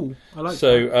 that's cool. I like.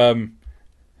 So,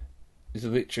 it's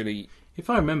literally. If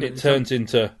I remember, it turns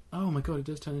into. Oh my god! It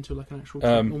does turn into like an actual,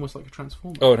 almost like a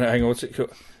transformer. Oh, no, hang on. What's it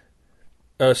called?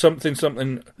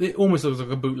 Something. It almost looks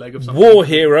like a bootleg of something. War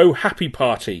Hero Happy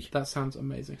Party. That sounds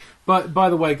amazing. But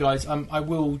by the way, guys, I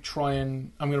will try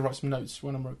and I'm going to write some notes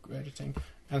when I'm editing,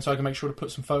 and so I can make sure to put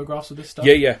some photographs of this stuff.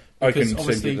 Yeah. Because I can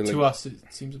obviously send you the link. to us it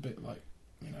seems a bit like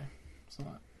it's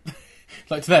not like,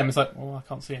 like to them it's like, well, I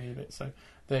can't see any of it. So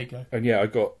there you go. And yeah, I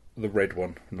got the red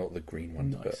one, not the green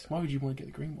one. Nice. But Why would you want to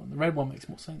get the green one? The red one makes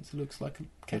more sense. It looks like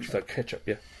ketchup. looks like ketchup.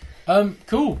 Yeah.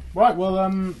 Cool. Right.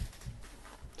 Well.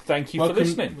 Thank you for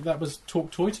listening. That was Talk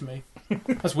Toy to me.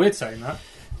 That's weird saying that.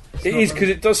 It is, because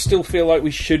it does still feel like we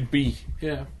should be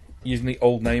using the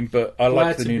old name, but I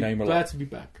like the new name a lot. Glad to be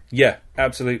back. Yeah,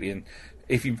 absolutely. And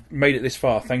if you've made it this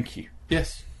far, thank you.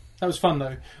 Yes. That was fun,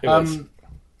 though. It was.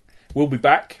 We'll be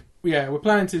back. Yeah, we're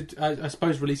planning to, I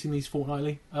suppose, releasing these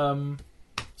fortnightly.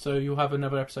 So you'll have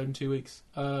another episode in 2 weeks.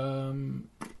 And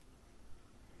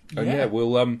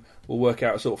we'll work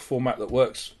out a sort of format that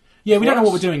works. Yeah, we don't know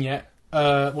what we're doing yet.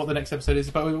 What the next episode is,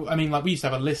 but we used to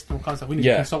have a list and all kinds of stuff. We need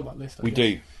to consult that list. We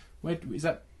do. Where is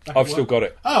that? I've still got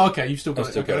it. Oh, okay, you've still got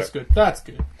it. Okay, that's good.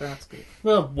 That's good.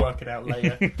 We'll work it out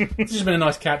later. It's just been a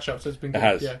nice catch up, so it's been good.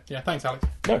 It has. Yeah. Thanks, Alex.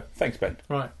 No, thanks, Ben.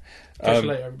 Right. Catch you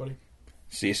later, everybody.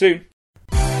 See you soon.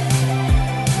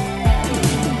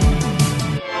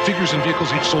 Figures and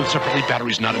vehicles each sold separately,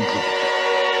 batteries not included.